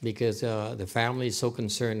because the family is so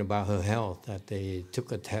concerned about her health that they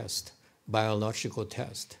took a test, biological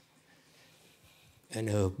test. And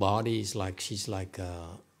her body is like, she's like,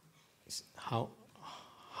 how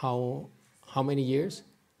many years?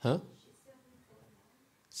 Huh?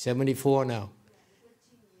 74 now.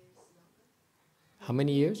 How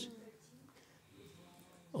many years?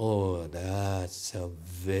 Oh, that's a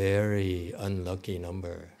very unlucky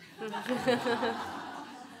number.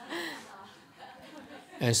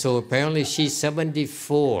 And so apparently she's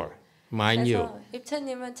 74, mind you.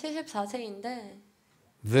 입체님은 74세인데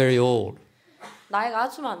Very old. 나이가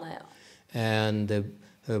아주 많아요. And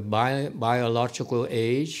her biological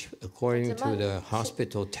age, according to the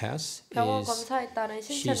hospital test, 병원 is 검사에 따른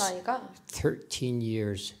신체 she's 나이가 13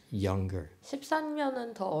 years younger.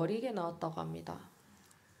 13년은 더 어리게 나왔다고 합니다.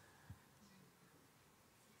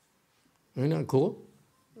 Isn't that cool?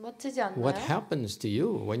 멋지지 않나요? What happens to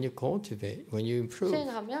you when you cultivate, when you improve?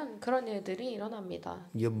 수행하면 그런 일들이 일어납니다.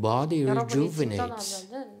 Your body 여러분이 rejuvenates.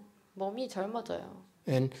 진전하면은 몸이 젊어져요.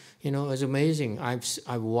 And you know, it's amazing.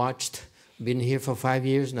 I've watched, been here for 5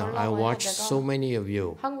 years now. I watched so many of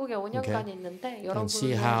you. 한국에 5년간 있는데 And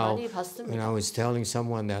see 여러분을 how, 많이 봤습니다. when I was telling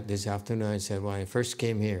someone that this afternoon, I said, when I first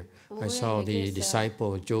came here, I saw the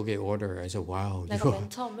disciple Joge order. I said, wow,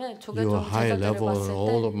 you are high level than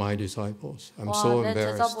all of my disciples. I'm so 내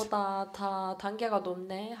embarrassed 제자보다 다 단계가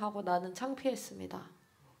높네 하고 나는 창피했습니다.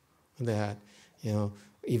 that, you know,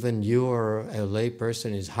 even you are a lay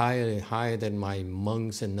person is higher than my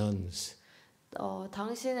monks and nuns.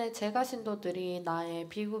 당신의 제가 신도들이 나의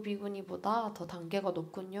비구 비구니보다 더 단계가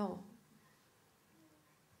높군요.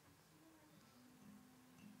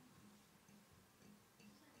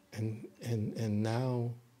 And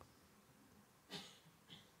now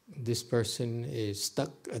this person is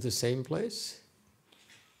stuck at the same place.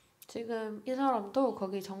 지금 이 사람도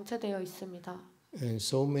거기 정체되어 있습니다. And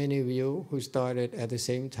so many of you who started at the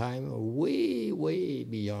same time are way, way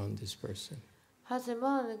beyond this person.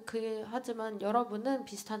 하지만 여러분은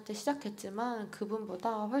비슷한 때 시작했지만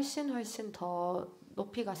그분보다 훨씬 더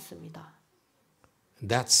높이 갔습니다.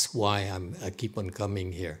 That's why I keep on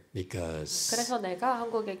coming here because 그래서 내가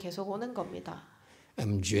한국에 계속 오는 겁니다.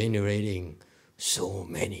 I'm generating so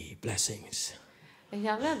many blessings.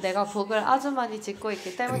 왜냐하면 내가 복을 아주 많이 짓고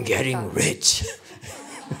있기 I'm 때문입니다. getting rich.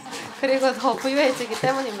 그리고 더 부유해지기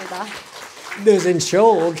때문입니다. Doesn't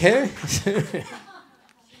show, okay?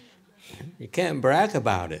 You can't brag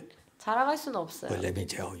about it. 자랑할 수는 없어요. But let me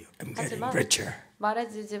tell you, I'm getting 하지만 richer.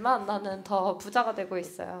 말해주지만 나는 더 부자가 되고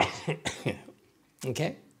있어요.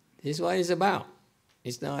 Okay, this is what it's about.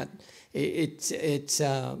 It's not.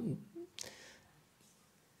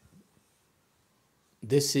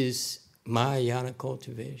 This is Mahayana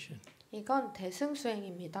cultivation. 이건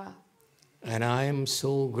대승수행입니다. And I am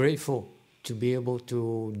so grateful to be able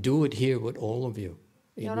to do it here with all of you.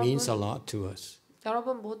 It means a lot to us.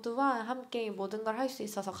 여러분 모두와 함께 모든 걸 할 수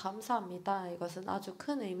있어서 감사합니다. 이것은 아주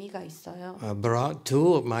큰 의미가 있어요. I brought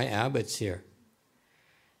two of my abbots here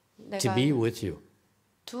to be with you.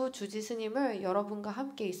 두 주지 스님을 여러분과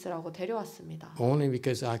함께 있으라고 데려왔습니다. Only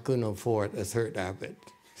because I couldn't afford a third abbot.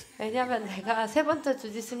 왜냐하면 내가 세 번째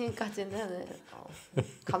주지 스님까지는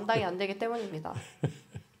감당이 안 되기 때문입니다.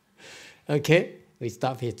 Okay, we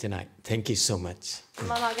stop here tonight. Thank you so much.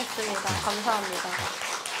 그만하겠습니다.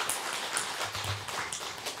 감사합니다.